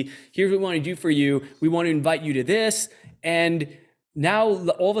loyalty, here's what we want to do for you. We want to invite you to this. And now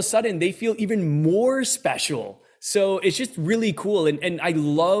all of a sudden they feel even more special. So it's just really cool. And I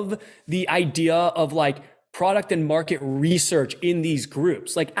love the idea of like product and market research in these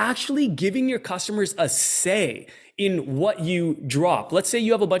groups, like actually giving your customers a say in what you drop. Let's say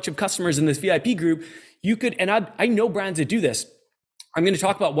you have a bunch of customers in this VIP group. You could, and I know brands that do this. I'm going to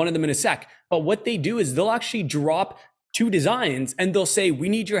talk about one of them in a sec, but what they do is they'll actually drop 2 designs and they'll say, we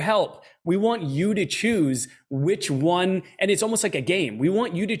need your help. We want you to choose which one. And it's almost like a game. We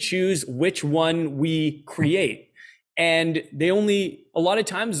want you to choose which one we create. And a lot of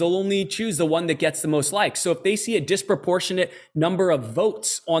times they'll only choose the one that gets the most likes. So if they see a disproportionate number of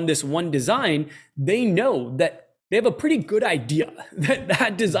votes on this one design, they know that they have a pretty good idea that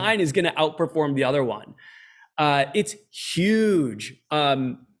that design is going to outperform the other one. It's huge.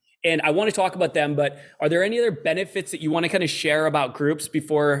 And I want to talk about them, but are there any other benefits that you want to kind of share about groups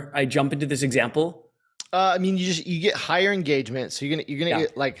before I jump into this example? I mean, you get higher engagement. So you're gonna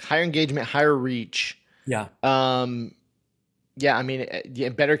get like higher engagement, higher reach. Yeah. Yeah. I mean,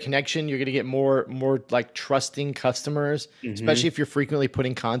 better connection. You're gonna get more like trusting customers, especially if you're frequently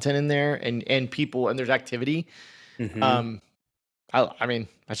putting content in there and people and there's activity. I mean,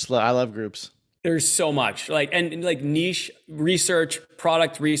 I love groups. There's so much like niche research,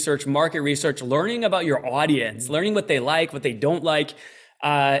 product research, market research, learning about your audience, learning what they like, what they don't like.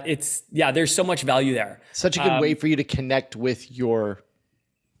 There's so much value there. Such a good way for you to connect with your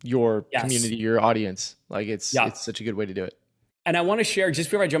community, your audience. Like it's such a good way to do it. And I want to share, just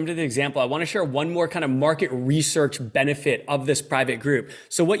before I jump into the example, I want to share one more kind of market research benefit of this private group.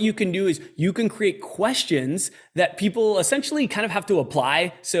 So what you can do is you can create questions that people essentially kind of have to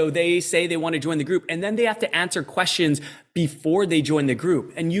apply. So they say they want to join the group and then they have to answer questions before they join the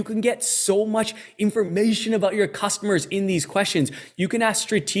group. And you can get so much information about your customers in these questions. You can ask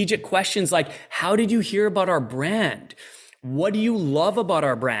strategic questions like, how did you hear about our brand? What do you love about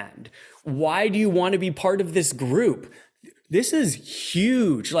our brand? Why do you want to be part of this group? This is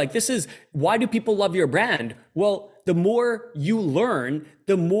huge. Like, this is, why do people love your brand? Well, the more you learn,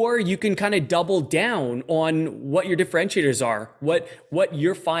 the more you can kind of double down on what your differentiators are, what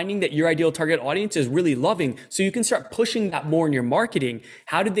you're finding that your ideal target audience is really loving. So you can start pushing that more in your marketing.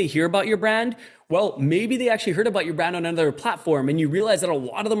 How did they hear about your brand? Well, maybe they actually heard about your brand on another platform and you realize that a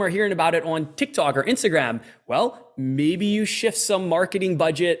lot of them are hearing about it on TikTok or Instagram. Well, maybe you shift some more marketing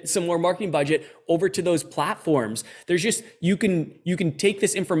budget over to those platforms. There's just, you can take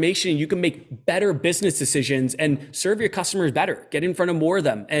this information and you can make better business decisions and serve your customers better, get in front of more of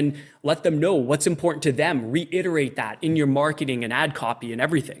them and let them know what's important to them. Reiterate that in your marketing and ad copy and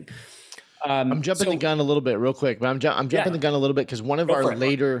everything. I'm jumping the gun a little bit real quick, but I'm jumping the gun a little bit because one of our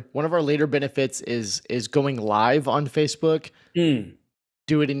later benefits is going live on Facebook.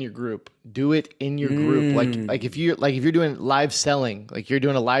 Do it in your group. Do it in your group. Like if you're doing live selling, like you're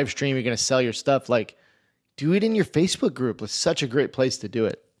doing a live stream, you're going to sell your stuff. Like, do it in your Facebook group. It's such a great place to do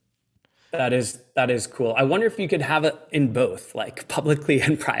it. That is cool. I wonder if you could have it in both, like publicly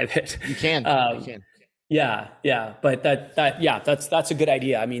and private. You can. You can. Yeah. But that's a good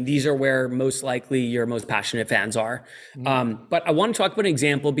idea. I mean, these are where most likely your most passionate fans are. But I want to talk about an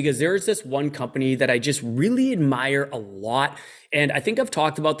example because there's this one company that I just really admire a lot. And I think I've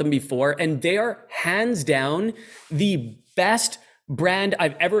talked about them before, and they are hands down the best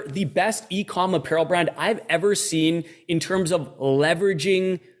the best e-com apparel brand I've ever seen in terms of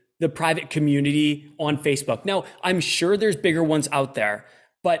leveraging the private community on Facebook. Now, I'm sure there's bigger ones out there,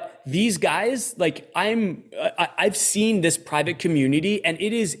 but these guys, like I've seen this private community and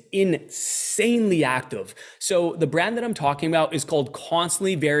it is insanely active. So the brand that I'm talking about is called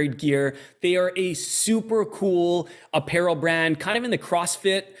Constantly Varied Gear. They are a super cool apparel brand, kind of in the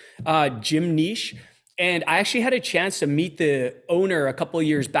CrossFit gym niche. And I actually had a chance to meet the owner a couple of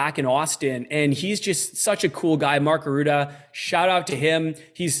years back in Austin, and he's just such a cool guy, Mark Aruda. Shout out to him.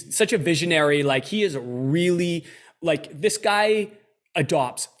 He's such a visionary. Like, he is really, like, this guy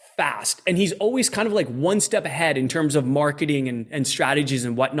adopts fast, and he's always kind of like one step ahead in terms of marketing and strategies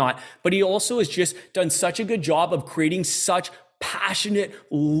and whatnot. But he also has just done such a good job of creating such passionate,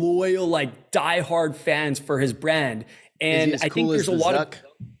 loyal, like diehard fans for his brand. And I think there's a lot of...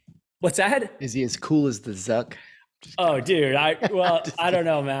 What's that? Is he as cool as the Zuck? Oh, dude. I don't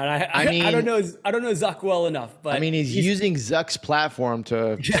know, man. I don't know Zuck well enough, but I mean, he's using Zuck's platform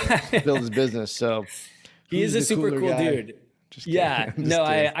to build his business. So he is a super cool dude. Yeah, no,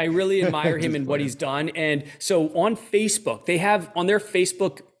 I really admire him and what he's done. And so on Facebook, they have on their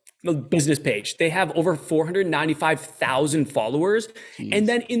Facebook business page, they have over 495,000 followers. Jeez. And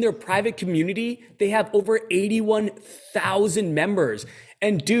then in their private community, they have over 81,000 members.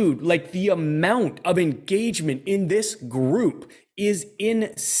 And dude, like the amount of engagement in this group is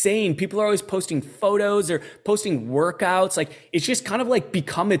insane. People are always posting photos or posting workouts. Like, it's just kind of like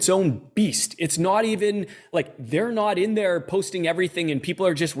become its own beast. It's not even like they're not in there posting everything and people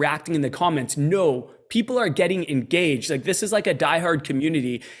are just reacting in the comments. No, people are getting engaged. Like, this is like a diehard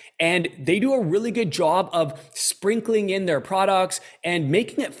community, and they do a really good job of sprinkling in their products and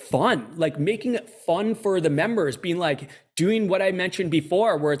making it fun, like making it fun for the members, being like, doing what I mentioned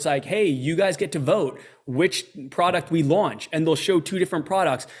before, where it's like, hey, you guys get to vote which product we launch, and they'll show 2 different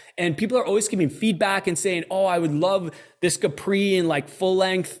products. And people are always giving feedback and saying, oh, I would love this capri in like full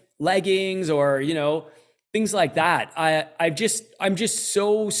length leggings, or, you know, things like that. I'm just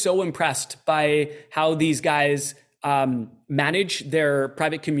so impressed by how these guys manage their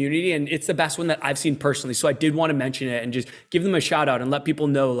private community, and it's the best one that I've seen personally. So I did want to mention it and just give them a shout out and let people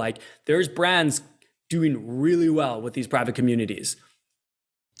know, like, there's brands doing really well with these private communities.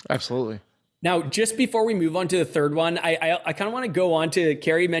 Absolutely. Now, just before we move on to the third one, I kind of want to go on to,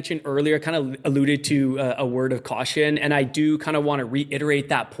 Carrie mentioned earlier, kind of alluded to a word of caution, and I do kind of want to reiterate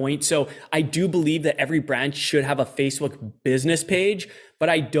that point. So I do believe that every brand should have a Facebook business page, but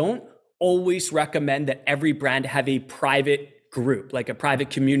I don't always recommend that every brand have a private group, like a private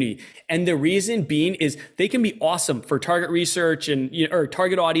community. And the reason being is they can be awesome for target research and, you know, or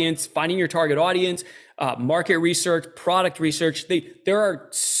target audience, finding your target audience, market research, product research. There are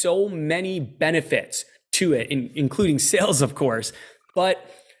so many benefits to it, including sales, of course. But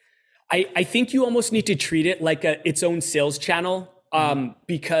I think you almost need to treat it like its own sales channel,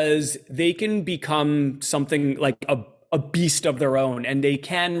 because they can become something like a beast of their own, and they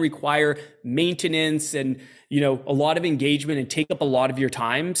can require maintenance and, you know, a lot of engagement and take up a lot of your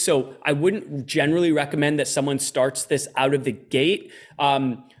time. So I wouldn't generally recommend that someone starts this out of the gate.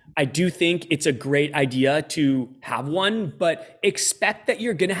 I do think it's a great idea to have one, but expect that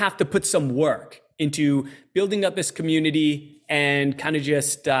you're going to have to put some work into building up this community and kind of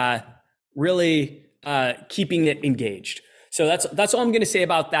just really keeping it engaged. So that's all I'm going to say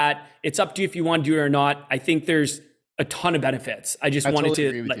about that. It's up to you if you want to do it or not. I think there's a ton of benefits. I wanted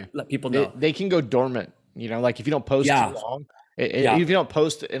to let people know. They can go dormant, you know, like if you don't post too long, if you don't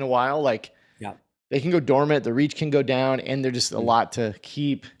post in a while, like they can go dormant, the reach can go down, and they're just a lot to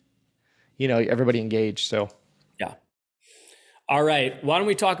keep, you know, everybody engaged. So all right, why don't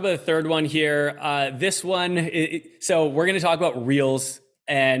we talk about the third one here? This one, so we're going to talk about Reels.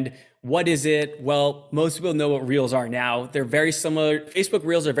 And what is it? Well, most people know what Reels are now. They're very similar. Facebook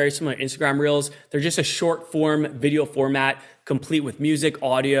Reels are very similar to Instagram Reels. They're just a short form video format, complete with music,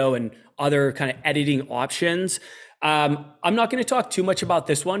 audio, and other kind of editing options. I'm not going to talk too much about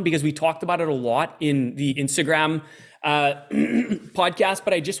this one because we talked about it a lot in the Instagram podcast,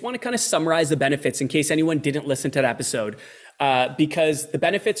 but I just want to kind of summarize the benefits in case anyone didn't listen to that episode. Because the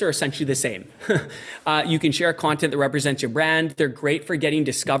benefits are essentially the same. You can share content that represents your brand. They're great for getting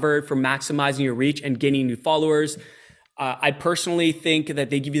discovered, for maximizing your reach and gaining new followers. I personally think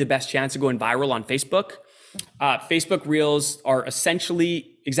that they give you the best chance of going viral on Facebook. Facebook Reels are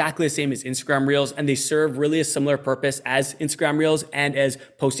essentially exactly the same as Instagram Reels, and they serve really a similar purpose as Instagram Reels and as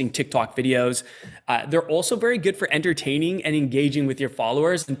posting TikTok videos. They're also very good for entertaining and engaging with your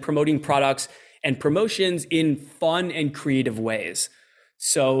followers and promoting products and promotions in fun and creative ways.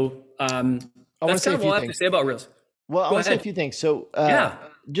 So that's kind of all I have to say about Reels. Well, I want to say a few things. So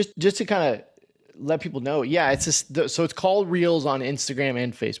just to kind of let people know, it's just, so it's called Reels on Instagram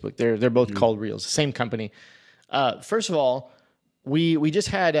and Facebook. They're both called Reels, same company. First of all, we just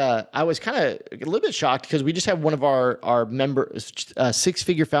had I was kind of a little bit shocked because we just had one of our members,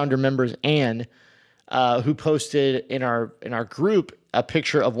 6-figure founder members, Anne, who posted in our group a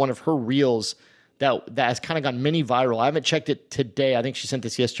picture of one of her Reels that has kind of gone mini viral. I haven't checked it today. I think she sent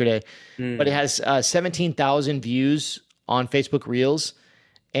this yesterday, but it has 17,000 views on Facebook Reels,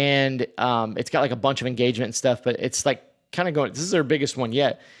 and it's got like a bunch of engagement and stuff. But it's like kind of going. This is her biggest one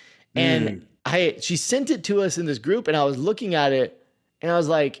yet, and she sent it to us in this group, and I was looking at it, and I was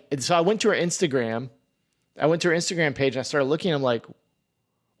like, so I went to her Instagram. I went to her Instagram page, and I started looking. I'm like,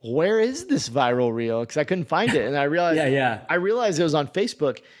 where is this viral reel? Because I couldn't find it, and I realized I realized it was on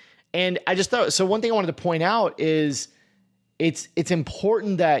Facebook. And I just thought, so one thing I wanted to point out is it's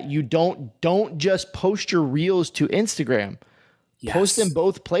important that you don't just post your reels to Instagram. Yes. Post them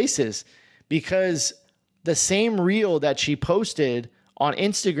both places, because the same reel that she posted on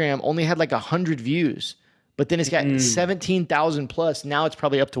Instagram only had like 100 views, but then it's got 17,000 plus. Now it's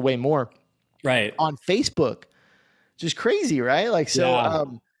probably up to way more. Right. On Facebook. Just crazy, right? Like,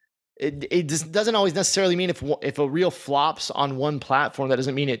 so, It just doesn't always necessarily mean if a reel flops on one platform, that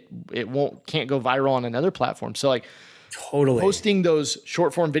doesn't mean it can't go viral on another platform. So like totally posting those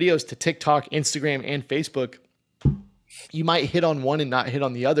short form videos to TikTok, Instagram, and Facebook you might hit on one and not hit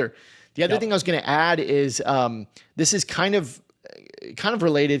on the other. The other thing I was going to add is this is kind of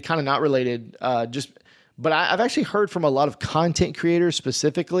related, kind of not related. But I've actually heard from a lot of content creators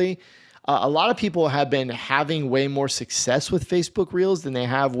specifically. A lot of people have been having way more success with Facebook Reels than they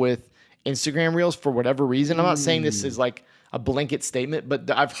have with Instagram Reels for whatever reason. I'm not saying this is like a blanket statement,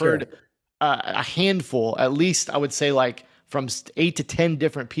 but I've heard a handful, at least I would say like from 8 to 10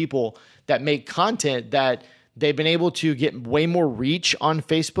 different people that make content that they've been able to get way more reach on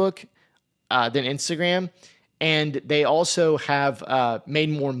Facebook than Instagram. And they also have made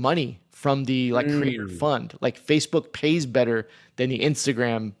more money from the like creator fund. Like Facebook pays better than the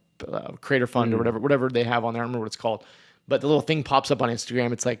Instagram creator fund or whatever they have on there. I don't remember what it's called, but the little thing pops up on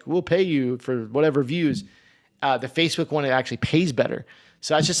Instagram. It's like, we'll pay you for whatever views. The Facebook one, it actually pays better.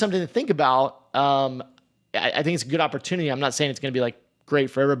 So that's just something to think about. I think it's a good opportunity. I'm not saying it's going to be like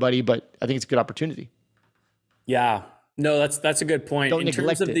great for everybody, but I think it's a good opportunity. Yeah, no, that's a good point. Don't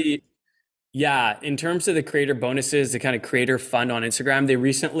neglect it. In terms of the creator bonuses, the kind of creator fund on Instagram, they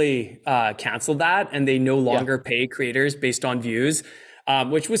recently canceled that, and they no longer pay creators based on views,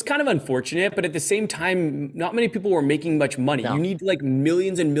 which was kind of unfortunate. But at the same time, not many people were making much money. You need like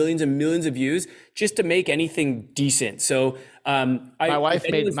millions and millions and millions of views just to make anything decent. So my wife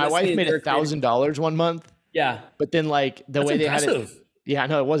made $1,000 one month. Yeah, but then like the way impressive. They had it. Yeah,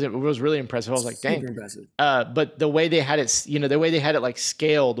 no, it wasn't. It was really impressive. I was like, dang. Impressive. But the way they had it, the way they had it like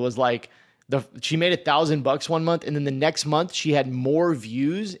scaled was like she made $1,000 one month, and then the next month she had more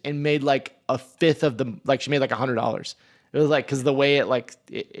views and made like a fifth of the she made like $100. It was like because the way it like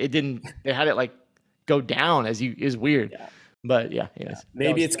it didn't they had it like go down is weird. Yeah. But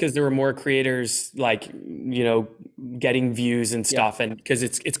maybe it's because there were more creators like getting views and stuff, and because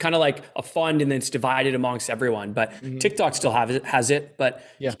it's kind of like a fund and then it's divided amongst everyone. But TikTok still has it, but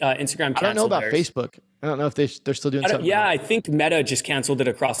Instagram canceled. I don't know about Facebook. I don't know if they're still doing something. Yeah, I think Meta just canceled it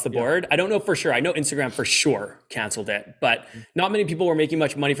across the board. I don't know for sure. I know Instagram for sure canceled it, but not many people were making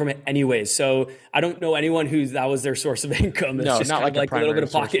much money from it anyways. So I don't know anyone that was their source of income. It's just not like a little bit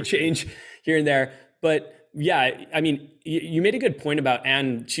of pocket change here and there. But yeah, I mean, you made a good point about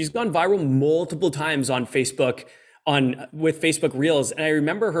Anne. She's gone viral multiple times on Facebook with Facebook Reels. And I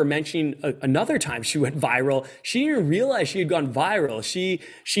remember her mentioning another time she went viral. She didn't realize she had gone viral. She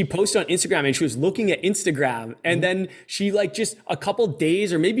posted on Instagram and she was looking at Instagram. And then she like just a couple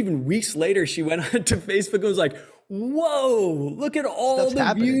days or maybe even weeks later, she went on to Facebook and was like, whoa, look at all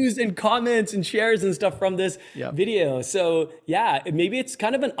the views and comments and shares and stuff from this video. So yeah, maybe it's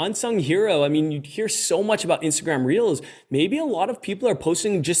kind of an unsung hero. I mean, you hear so much about Instagram Reels. Maybe a lot of people are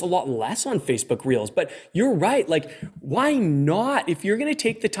posting just a lot less on Facebook Reels, but you're right. Like, why not? If you're going to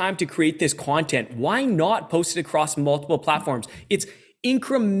take the time to create this content, why not post it across multiple platforms? It's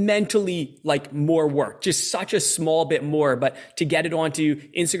incrementally like more work, just such a small bit more, but to get it onto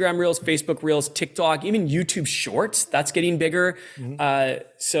Instagram Reels, Facebook Reels, TikTok, even YouTube Shorts, that's getting bigger.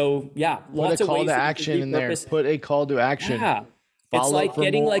 So yeah, lots of ways to action in there. Put a call to action. Yeah. It's like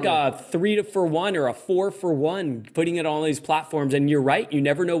getting like a 3 for 1 or a 4 for 1, putting it on all these platforms. And you're right. You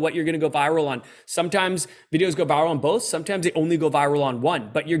never know what you're going to go viral on. Sometimes videos go viral on both. Sometimes they only go viral on one,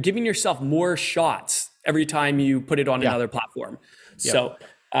 but you're giving yourself more shots every time you put it on another platform. So,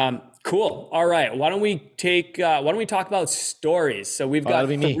 cool. All right. Why don't we talk about stories? So we've got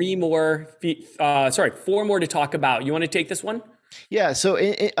 4 more to talk about. You want to take this one? Yeah. So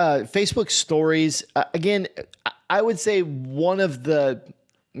Facebook stories, again, I would say one of the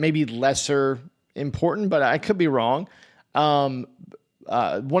maybe lesser important, but I could be wrong. One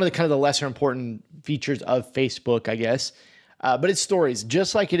of the kind of the lesser important features of Facebook, I guess. But it's stories,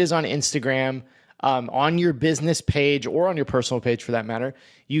 just like it is on Instagram. On your business page or on your personal page for that matter,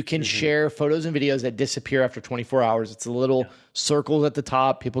 you can share photos and videos that disappear after 24 hours. It's a little circle at the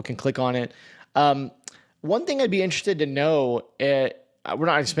top. People can click on it. One thing I'd be interested to know, we're not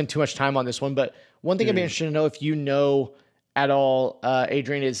going to spend too much time on this one, but one thing I'd be interested to know if you know at all,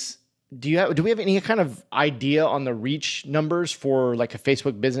 Adrian, is do we have any kind of idea on the reach numbers for like a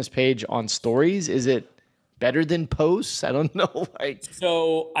Facebook business page on stories? Is it better than posts? I don't know.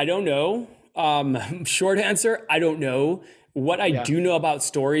 So I don't know. Short answer, I don't know. What I do know about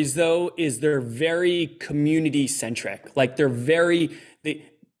stories though, is they're very community centric. Like they're very,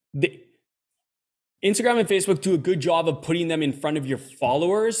 Instagram and Facebook do a good job of putting them in front of your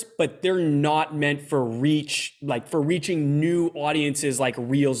followers, but they're not meant for reach, like for reaching new audiences like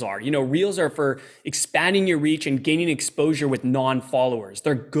Reels are. Reels are for expanding your reach and gaining exposure with non-followers.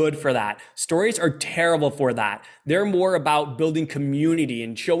 They're good for that. Stories are terrible for that. They're more about building community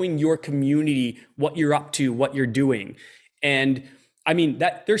and showing your community what you're up to, what you're doing. And I mean,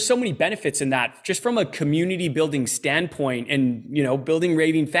 that there's so many benefits in that, just from a community building standpoint, and building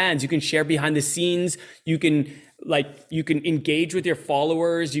raving fans. You can share behind the scenes. You can engage with your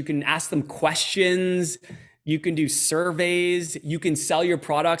followers. You can ask them questions. You can do surveys. You can sell your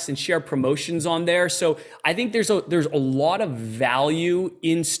products and share promotions on there. So I think there's a lot of value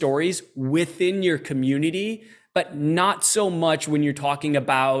in stories within your community, but not so much when you're talking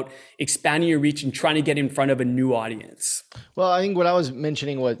about expanding your reach and trying to get in front of a new audience. Well, I think what I was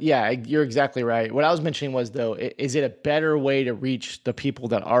mentioning was, yeah, you're exactly right. What I was mentioning was, though, is it a better way to reach the people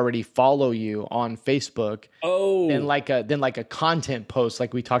that already follow you on Facebook than Oh, like a content post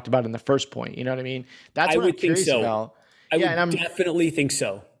like we talked about in the first point? You know what I mean? That's I what I'm would think curious so. about. I Yeah, would definitely think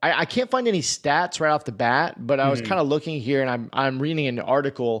so. I can't find any stats right off the bat, but I was kind of looking here, and I'm reading an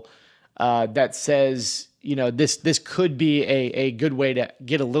article that says, this could be a good way to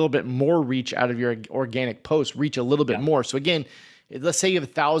get a little bit more reach out of your organic post, reach a little bit more. So again, let's say you have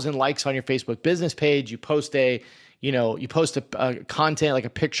 1,000 likes on your Facebook business page, you post a content, like a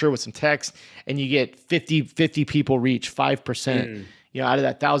picture with some text, and you get 50 people reach, 5%, out of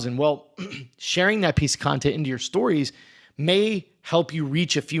that 1,000. Well, sharing that piece of content into your stories may help you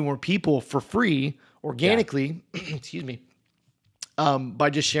reach a few more people for free organically, excuse me, by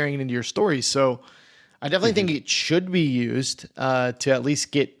just sharing it into your stories. So I definitely think it should be used to at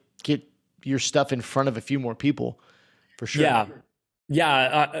least get your stuff in front of a few more people, for sure. Yeah.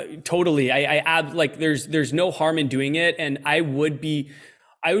 Yeah, totally. I add, like, there's no harm in doing it, and I would be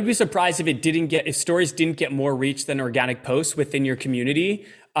surprised if stories didn't get more reach than organic posts within your community.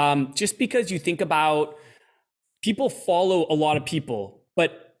 Just because you think about, people follow a lot of people,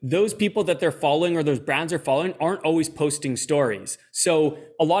 but those people that they're following or those brands are following aren't always posting stories. So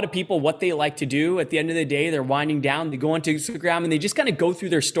a lot of people, what they like to do at the end of the day, they're winding down, they go onto Instagram and they just kind of go through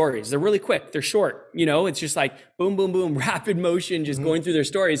their stories. They're really quick, they're short, it's just like boom, boom, boom, rapid motion, just going through their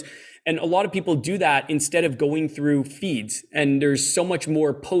stories. And a lot of people do that instead of going through feeds. And there's so much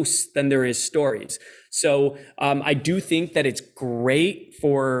more posts than there is stories. So I do think that it's great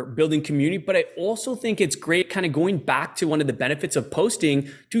for building community, but I also think it's great, kind of going back to one of the benefits of posting,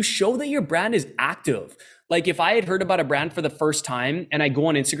 to show that your brand is active. Like, if I had heard about a brand for the first time and I go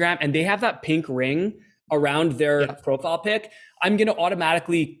on Instagram and they have that pink ring around their profile pic, I'm going to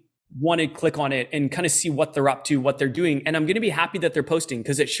automatically want to click on it and kind of see what they're up to, what they're doing. And I'm going to be happy that they're posting,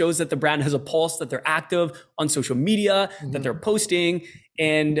 because it shows that the brand has a pulse, that they're active on social media, that they're posting.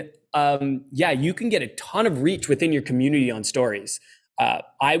 And you can get a ton of reach within your community on stories.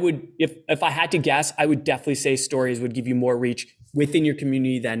 I would, if I had to guess, I would definitely say stories would give you more reach within your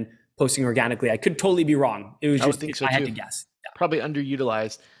community than posting organically. I could totally be wrong. It was I would just, think if so I had too. to guess. Yeah. Probably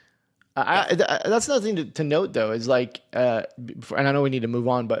underutilized. That's another thing to note, though, is like, and I know we need to move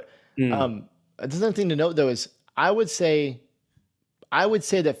on, but that's another thing to note, though, is I would say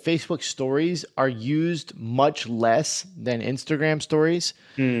that Facebook stories are used much less than Instagram stories.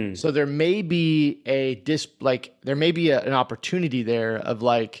 So there may be an opportunity there of,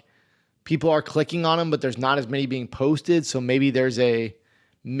 like, people are clicking on them, but there's not as many being posted. So maybe there's a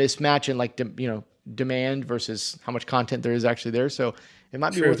mismatch in, like, demand versus how much content there is actually there. So it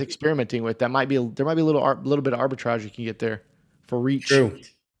might be worth experimenting with. There might be a little bit of arbitrage you can get there for reach. True.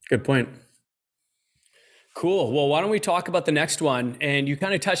 Good point. Cool. Well, why don't we talk about the next one? And you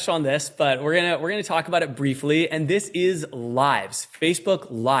kind of touched on this, but we're gonna talk about it briefly. And this is Lives, Facebook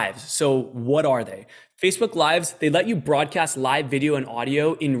Lives. So what are they? Facebook Lives, they let you broadcast live video and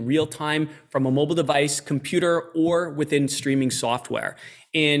audio in real time from a mobile device, computer, or within streaming software.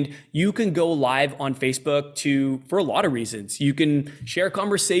 And you can go live on Facebook for a lot of reasons. You can share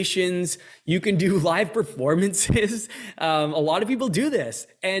conversations, you can do live performances. A lot of people do this.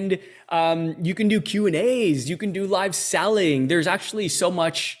 And you can do Q&As, you can do live selling. There's actually so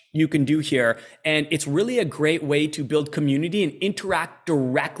much you can do here. And it's really a great way to build community and interact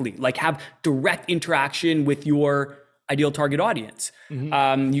directly, like have direct interaction with your ideal target audience.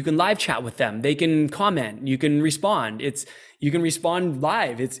 You can live chat with them. They can comment. You can respond. You can respond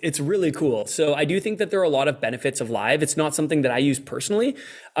live. It's really cool. So I do think that there are a lot of benefits of live. It's not something that I use personally,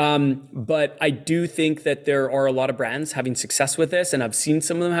 but I do think that there are a lot of brands having success with this, and I've seen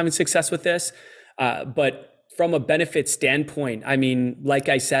some of them having success with this. But from a benefit standpoint, I mean, like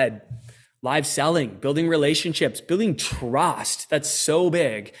I said, live selling, building relationships, building trust. That's so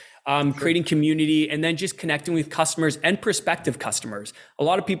big. Creating community, and then just connecting with customers and prospective customers. A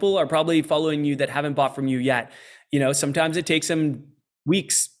lot of people are probably following you that haven't bought from you yet. Sometimes it takes them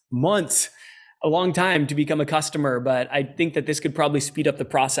weeks, months, a long time to become a customer, but I think that this could probably speed up the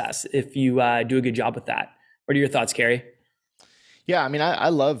process if you do a good job with that. What are your thoughts, Carey? Yeah, I mean, I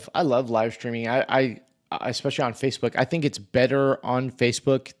love live streaming. especially on Facebook. I think it's better on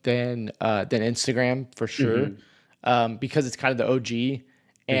Facebook than Instagram for sure, because it's kind of the OG,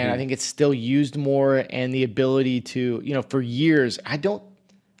 and I think it's still used more. And the ability to, for years, I'm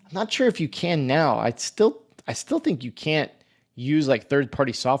not sure if you can now. I still think you can't use like third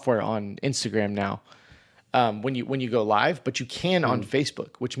party software on Instagram now, when you go live, but you can on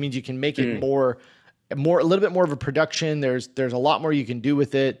Facebook, which means you can make it a little bit more of a production. There's a lot more you can do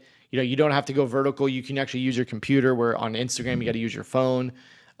with it. You don't have to go vertical. You can actually use your computer, where on Instagram you got to use your phone.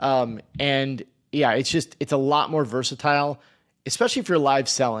 And yeah, it's a lot more versatile, especially if you're live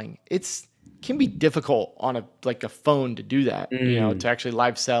selling. It can be difficult on a phone to do that, to actually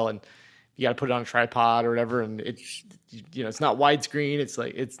live sell, and you got to put it on a tripod or whatever. And it's not widescreen. It's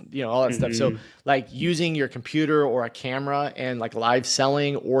all that stuff. So like using your computer or a camera and like live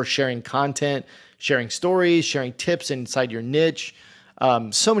selling or sharing content, sharing stories, sharing tips inside your niche.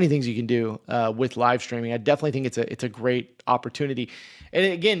 So many things you can do with live streaming. I definitely think it's a great opportunity. And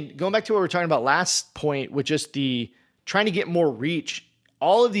again, going back to what we were talking about last point, with just the trying to get more reach,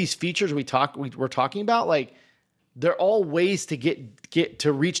 all of these features we're talking about, like, they're all ways to get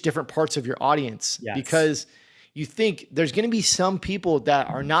to reach different parts of your audience. Yes. Because you think there's going to be some people that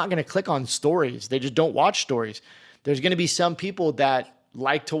are not going to click on stories. They just don't watch stories. There's going to be some people that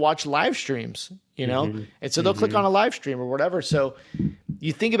like to watch live streams, and so they'll click on a live stream or whatever. So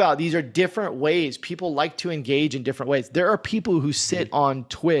you think about, these are different ways people like to engage in different ways. There are people who sit on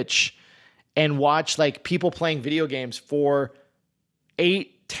Twitch and watch like people playing video games for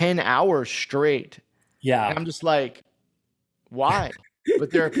 8-10 hours straight. Yeah. And I'm just like, why?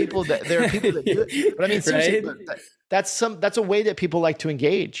 But there are people that do it. But I mean, seriously, Right? that's a way that people like to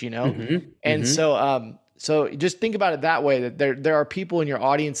engage, And so just think about it that way, that there are people in your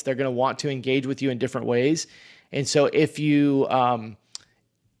audience that are going to want to engage with you in different ways. And so if you're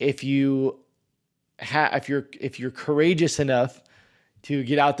courageous enough to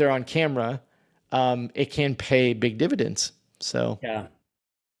get out there on camera, it can pay big dividends. So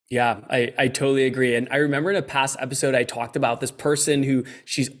Yeah, I totally agree. And I remember in a past episode, I talked about this person who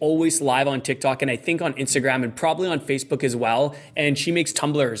she's always live on TikTok, and I think on Instagram, and probably on Facebook as well. And she makes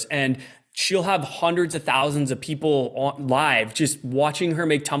tumblers, and she'll have hundreds of thousands of people live just watching her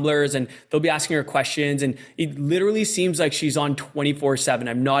make tumblers, and they'll be asking her questions. And it literally seems like she's on 24/7.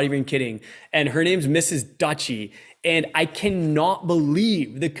 I'm not even kidding. And her name's Mrs. Dutchy. And I cannot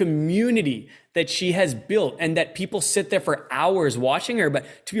believe the community that she has built, and that people sit there for hours watching her. But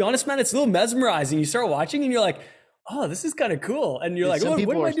to be honest, man, it's a little mesmerizing. You start watching and you're like, oh, this is kind of cool. And you're like, what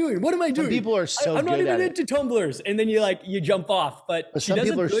am I doing? What am I doing? Some people are so I'm not good even at into tumblers. And then you jump off. But she some does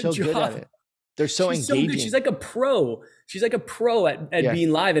people a are so good good job. at it. They're so She's engaging. So good. She's like a pro. She's like a pro at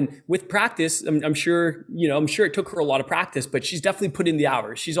being live. And with practice, I'm sure, I'm sure it took her a lot of practice, but she's definitely put in the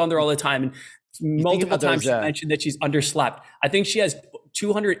hours. She's on there all the time. And multiple times she mentioned that she's underslept. I think she has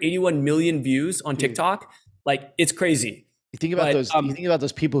 281 million views on TikTok. Like, it's crazy. You think about you think about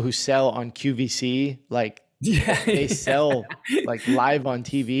those people who sell on QVC, like they sell like live on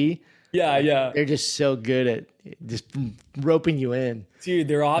TV. Yeah. They're just so good at just roping you in. Dude,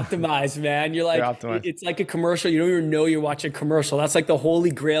 they're optimized, man. You're like, it's like a commercial. You don't even know you're watching a commercial. That's like the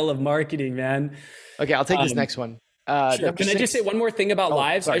holy grail of marketing, man. Okay, I'll take this next one. Sure. Can I just say one more thing about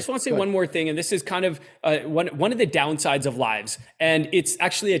lives? Sorry. I just want to say one more thing, and this is kind of one of the downsides of lives, and it's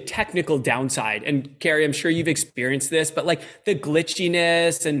actually a technical downside. And Carrie, I'm sure you've experienced this, but like the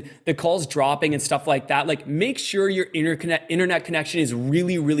glitchiness and the calls dropping and stuff like that. Like, make sure your internet connection is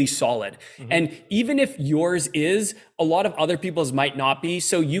really, really solid. And even if yours is, a lot of other people's might not be.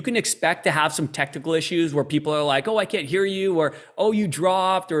 So you can expect to have some technical issues where people are like, "Oh, I can't hear you," or "Oh, you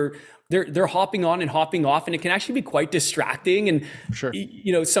dropped," or they're hopping on and hopping off, and it can actually be quite distracting. And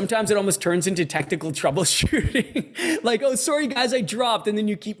sometimes it almost turns into technical troubleshooting. Like, "Oh, sorry guys, I dropped," and then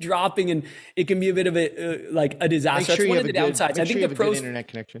you keep dropping, and it can be a bit of a disaster. That's one of the downsides. I think the pros, internet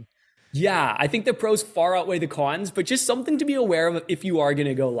connection. Yeah, I think the pros far outweigh the cons, but just something to be aware of if you are going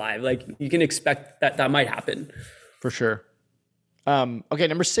to go live. Like, you can expect that might happen. For sure. Okay,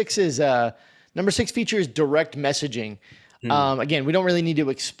 number six features direct messaging. Again, we don't really need to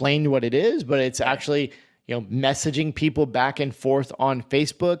explain what it is, but it's actually, messaging people back and forth on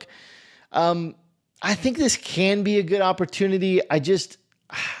Facebook. I think this can be a good opportunity.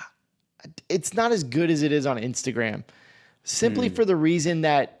 It's not as good as it is on Instagram, simply for the reason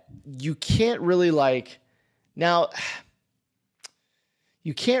that you can't really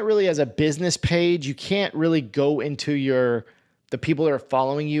as a business page, you can't really go into the people that are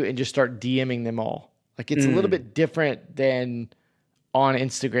following you and just start DMing them all. Like, it's a little bit different than on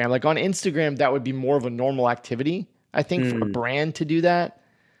Instagram. Like, on Instagram, that would be more of a normal activity, I think, for a brand to do that.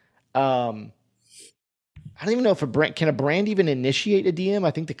 I don't even know if can a brand even initiate a DM? I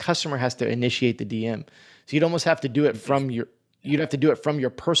think the customer has to initiate the DM. So you'd almost have to do it you'd have to do it from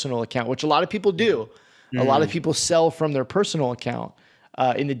your personal account, which a lot of people do. A lot of people sell from their personal account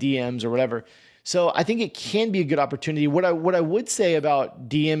in the DMs or whatever. So I think it can be a good opportunity. What I would say about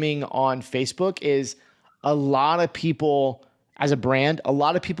DMing on Facebook is a lot of people, as a brand, a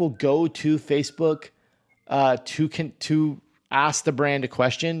lot of people go to Facebook to ask the brand a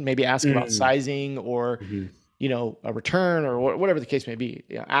question, maybe ask about sizing or a return or whatever the case may be.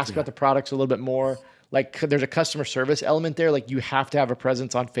 Ask about the products a little bit more. Like there's a customer service element there. Like you have to have a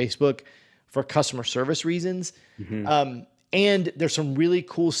presence on Facebook for customer service reasons. And there's some really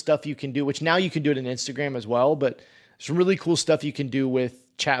cool stuff you can do, which now you can do it in Instagram as well, but some really cool stuff you can do with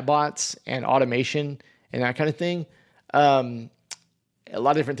chatbots and automation and that kind of thing. A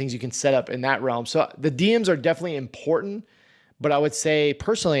lot of different things you can set up in that realm. So the DMs are definitely important, but I would say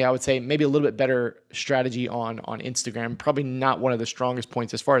maybe a little bit better strategy on Instagram. Probably not one of the strongest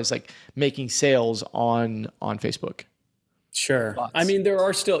points as far as like making sales on Facebook. Sure. I mean, there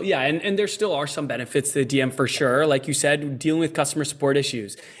are still, and there still are some benefits to the DM for sure. Like you said, dealing with customer support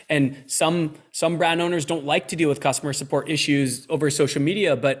issues. And some brand owners don't like to deal with customer support issues over social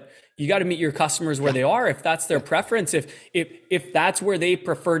media, but you got to meet your customers where they are. If that's their preference, if that's where they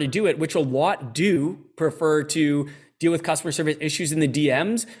prefer to do it, which a lot do prefer to deal with customer service issues in the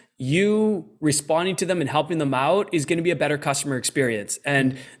DMs, you responding to them and helping them out is going to be a better customer experience.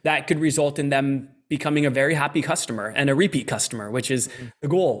 And that could result in them becoming a very happy customer and a repeat customer, which is the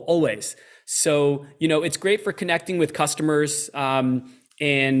goal always. So, it's great for connecting with customers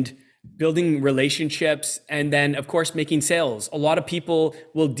and building relationships, and then of course making sales. A lot of people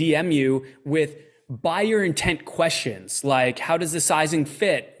will DM you with buyer intent questions like, how does the sizing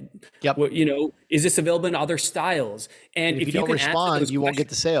fit? Yep. Is this available in other styles? And if you don't respond, you won't get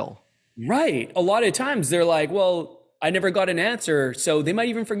the sale. Right. A lot of times they're like, well, I never got an answer. So they might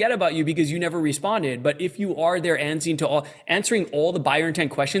even forget about you because you never responded. But if you are there answering all the buyer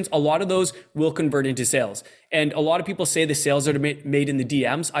intent questions, a lot of those will convert into sales. And a lot of people say the sales are made in the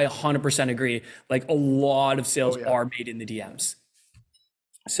DMs. I 100% agree. Like a lot of sales are made in the DMs.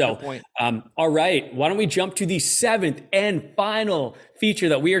 So, all right, why don't we jump to the seventh and final feature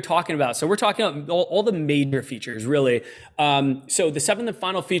that we are talking about? So we're talking about all the major features, really. So the seventh and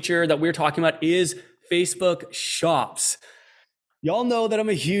final feature that we're talking about is Facebook Shops. Y'all know that I'm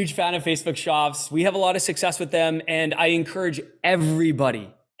a huge fan of Facebook Shops. We have a lot of success with them, and I encourage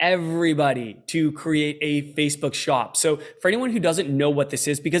everybody to create a Facebook shop. So for anyone who doesn't know what this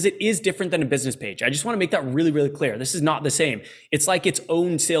is, because it is different than a business page, I just want to make that really, really clear. This is not the same. It's like its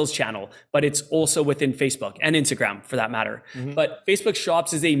own sales channel, but it's also within Facebook and Instagram for that matter. But Facebook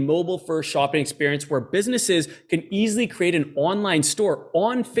Shops is a mobile first shopping experience where businesses can easily create an online store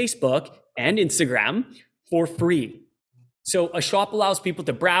on Facebook and Instagram for free. So a shop allows people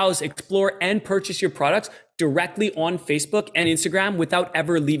to browse, explore, and purchase your products directly on Facebook and Instagram without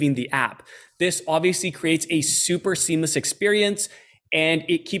ever leaving the app. This obviously creates a super seamless experience, and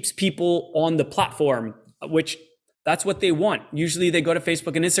it keeps people on the platform, which that's what they want. Usually they go to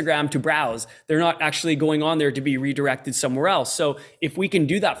Facebook and Instagram to browse. They're not actually going on there to be redirected somewhere else. So if we can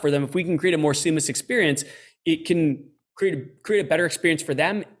do that for them, if we can create a more seamless experience, it can create a better experience for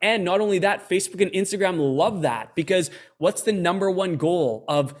them. And not only that, Facebook and Instagram love that, because what's the number one goal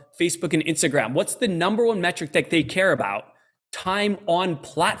of Facebook and Instagram? What's the number one metric that they care about? Time on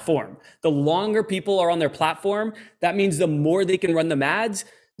platform. The longer people are on their platform, that means the more they can run them ads,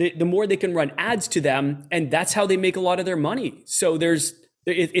 the more they can run ads to them. And that's how they make a lot of their money. So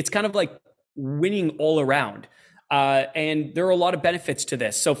it's kind of like winning all around. And there are a lot of benefits to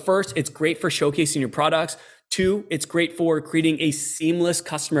this. So first, it's great for showcasing your products. 2, it's great for creating a seamless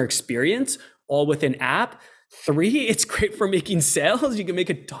customer experience all within app. 3, it's great for making sales. You can make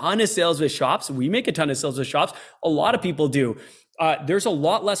a ton of sales with shops. We make a ton of sales with shops. A lot of people do. There's a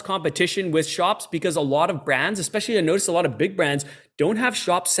lot less competition with shops because a lot of brands, especially I noticed a lot of big brands, don't have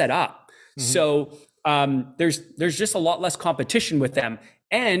shops set up. So there's just a lot less competition with them.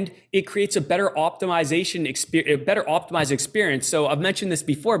 And it creates a better optimized experience. So I've mentioned this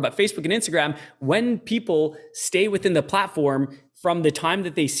before, but Facebook and Instagram, when people stay within the platform from the time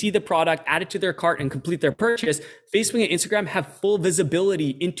that they see the product, add it to their cart, and complete their purchase, Facebook and Instagram have full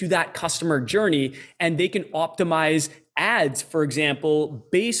visibility into that customer journey, and they can optimize ads, for example,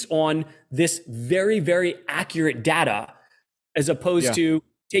 based on this very, very accurate data, as opposed to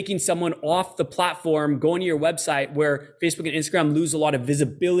taking someone off the platform, going to your website where Facebook and Instagram lose a lot of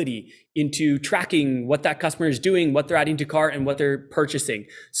visibility into tracking what that customer is doing, what they're adding to cart, and what they're purchasing.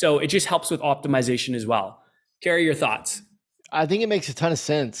 So it just helps with optimization as well. Carrie, your thoughts? I think it makes a ton of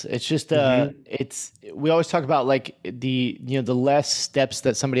sense. It's just we always talk about like the less steps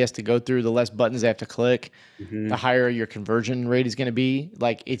that somebody has to go through, the less buttons they have to click, the higher your conversion rate is going to be.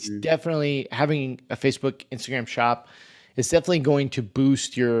 Like it's definitely having a Facebook, Instagram shop is definitely going to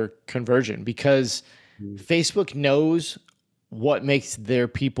boost your conversion because Facebook knows what makes their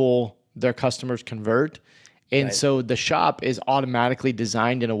customers convert. And so the shop is automatically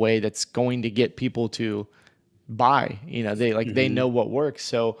designed in a way that's going to get people to buy. They know what works.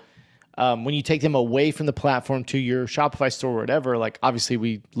 So when you take them away from the platform to your Shopify store or whatever, like obviously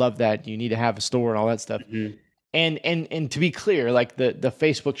we love that you need to have a store and all that stuff. And to be clear, like the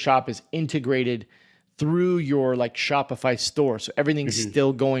Facebook shop is integrated through your like Shopify store. So everything's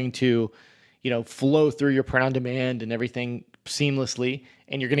still going to, flow through your print on demand and everything seamlessly.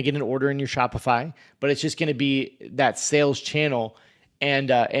 And you're going to get an order in your Shopify, but it's just going to be that sales channel. And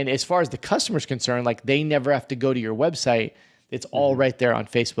as far as the customer's concerned, like they never have to go to your website. It's all right there on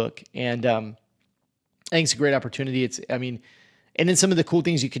Facebook. And I think it's a great opportunity. And then some of the cool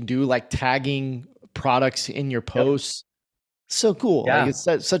things you can do, like tagging products in your posts. So cool. Yeah. Like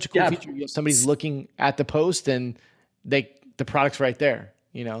it's such a cool feature. Somebody's looking at the post and the product's right there,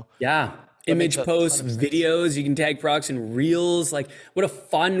 Yeah. Image posts, videos, you can tag products in reels. Like what a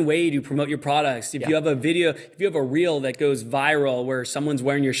fun way to promote your products. If you have a video, if you have a reel that goes viral where someone's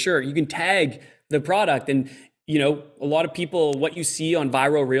wearing your shirt, you can tag the product. And a lot of people, what you see on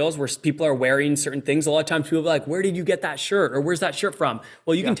viral reels where people are wearing certain things, a lot of times people are like, where did you get that shirt? Or where's that shirt from?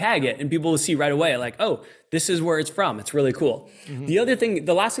 Well, you can tag it and people will see right away like, oh, this is where it's from. It's really cool.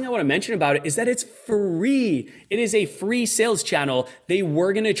 The last thing I want to mention about it is that it's free. It is a free sales channel. They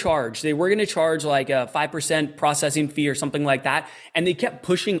were going to charge like a 5% processing fee or something like that. And they kept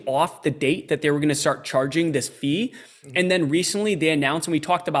pushing off the date that they were going to start charging this fee. And then recently they announced, and we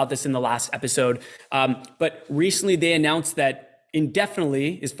talked about this in the last episode, but recently they announced that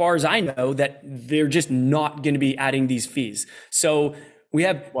indefinitely, as far as I know, that they're just not going to be adding these fees. So we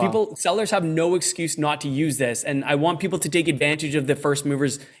have sellers have no excuse not to use this. And I want people to take advantage of the first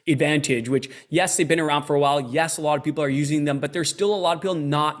movers advantage, which yes, they've been around for a while. Yes, a lot of people are using them, but there's still a lot of people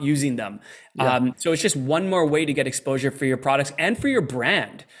not using them. So it's just one more way to get exposure for your products and for your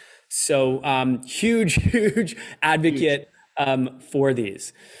brand. So huge advocate for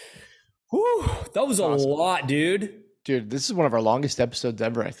these. Whew, that was awesome. A lot, dude. Dude, this is one of our longest episodes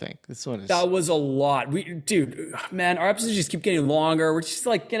ever, I think. That was a lot. Our episodes just keep getting longer. We're just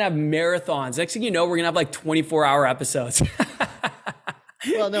like gonna have marathons. Next thing you know, we're gonna have like 24-hour episodes.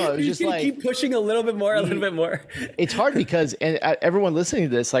 Well, no, it was just like keep pushing a little bit more. It's hard because, and everyone listening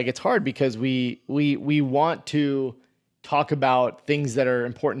to this, like it's hard because we want to talk about things that are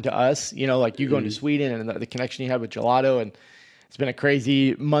important to us. Like you going to Sweden and the connection you had with gelato, and it's been a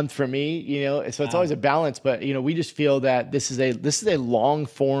crazy month for me, so it's always a balance, but we just feel that this is a long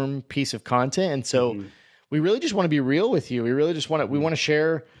form piece of content. And so we really just want to be real with you. We really just want to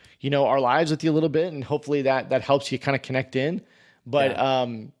share, our lives with you a little bit, and hopefully that helps you kind of connect in. But,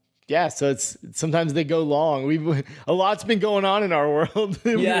 so it's sometimes they go long. A lot's been going on in our world.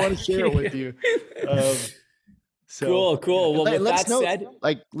 We want to share it with you. So cool. Well, let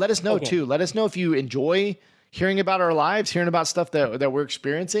us know too. Let us know if you enjoy hearing about our lives, hearing about stuff that we're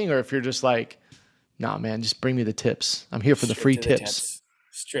experiencing, or if you're just like, nah, man, just bring me the tips. I'm here for the free tips.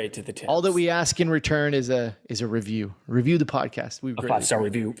 Straight to the tips. All that we ask in return is a review. Review the podcast. A 5-star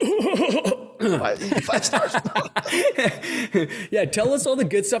review. 5 stars. Yeah, tell us all the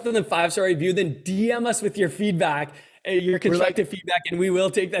good stuff in the 5-star review. Then DM us with your feedback. Your constructive feedback, and we will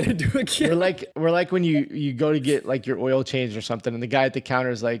take that into account. We're like when you go to get like your oil changed or something, and the guy at the counter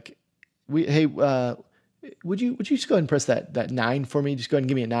is like, would you just go ahead and press that 9 for me? Just go ahead and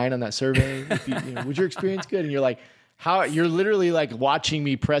give me a 9 on that survey. Was your experience good? And you're like, how? You're literally like watching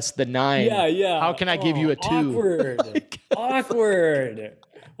me press the 9. Yeah. How can I give you a 2? Awkward.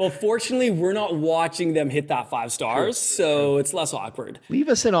 Well, fortunately, we're not watching them hit that 5 stars, so it's less awkward. Leave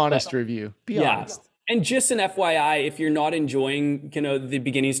us an honest review. Be honest. And just an FYI, if you're not enjoying, the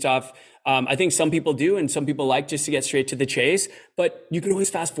beginning stuff, I think some people do, and some people like just to get straight to the chase, but you can always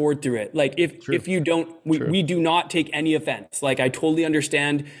fast forward through it. Like if you don't, we do not take any offense. Like I totally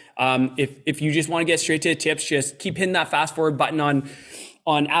understand. If you just want to get straight to the tips, just keep hitting that fast forward button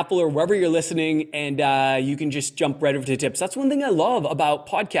on Apple or wherever you're listening, and you can just jump right over to the tips. That's one thing I love about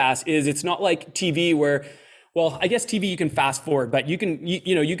podcasts is it's not like TV where, well, I guess TV you can fast forward, but you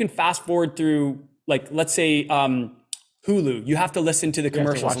can fast forward through, like, let's say Hulu, you have to listen to the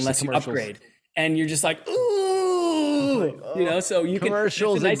commercials unless you upgrade. And you're just like, ooh, So you can,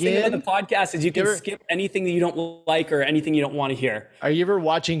 commercials the nice thing again. about the podcast is you can skip anything that you don't like or anything you don't want to hear. Are you ever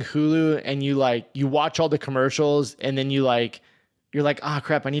watching Hulu and you watch all the commercials and then you're like, oh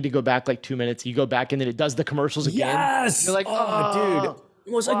crap, I need to go back like 2 minutes. You go back and then it does the commercials again. Yes. You're like, oh, dude.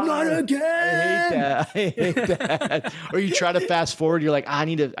 It was like, not again. I hate that. Or you try to fast forward. You're like, I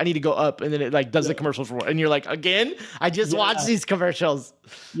need to go up, and then it like does the commercials for, and you're like, again, I just watched these commercials.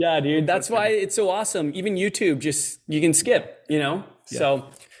 Yeah, dude. That's why it's so awesome. Even YouTube, you can skip. So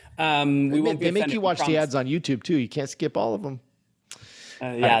they make you watch the ads on YouTube too. You can't skip all of them.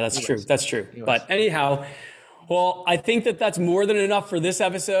 That's true. That's true. But anyhow. Well, I think that's more than enough for this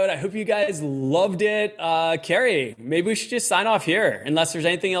episode. I hope you guys loved it. Carrie, maybe we should just sign off here unless there's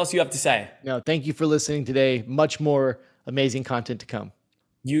anything else you have to say. No, thank you for listening today. Much more amazing content to come.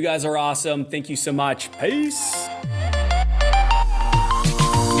 You guys are awesome. Thank you so much. Peace.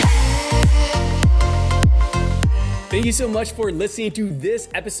 Thank you so much for listening to this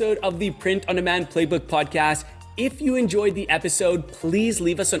episode of the Print on Demand Playbook Podcast. If you enjoyed the episode, please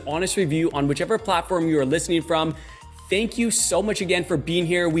leave us an honest review on whichever platform you are listening from. Thank you so much again for being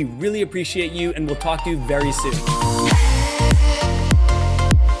here. We really appreciate you, and we'll talk to you very soon.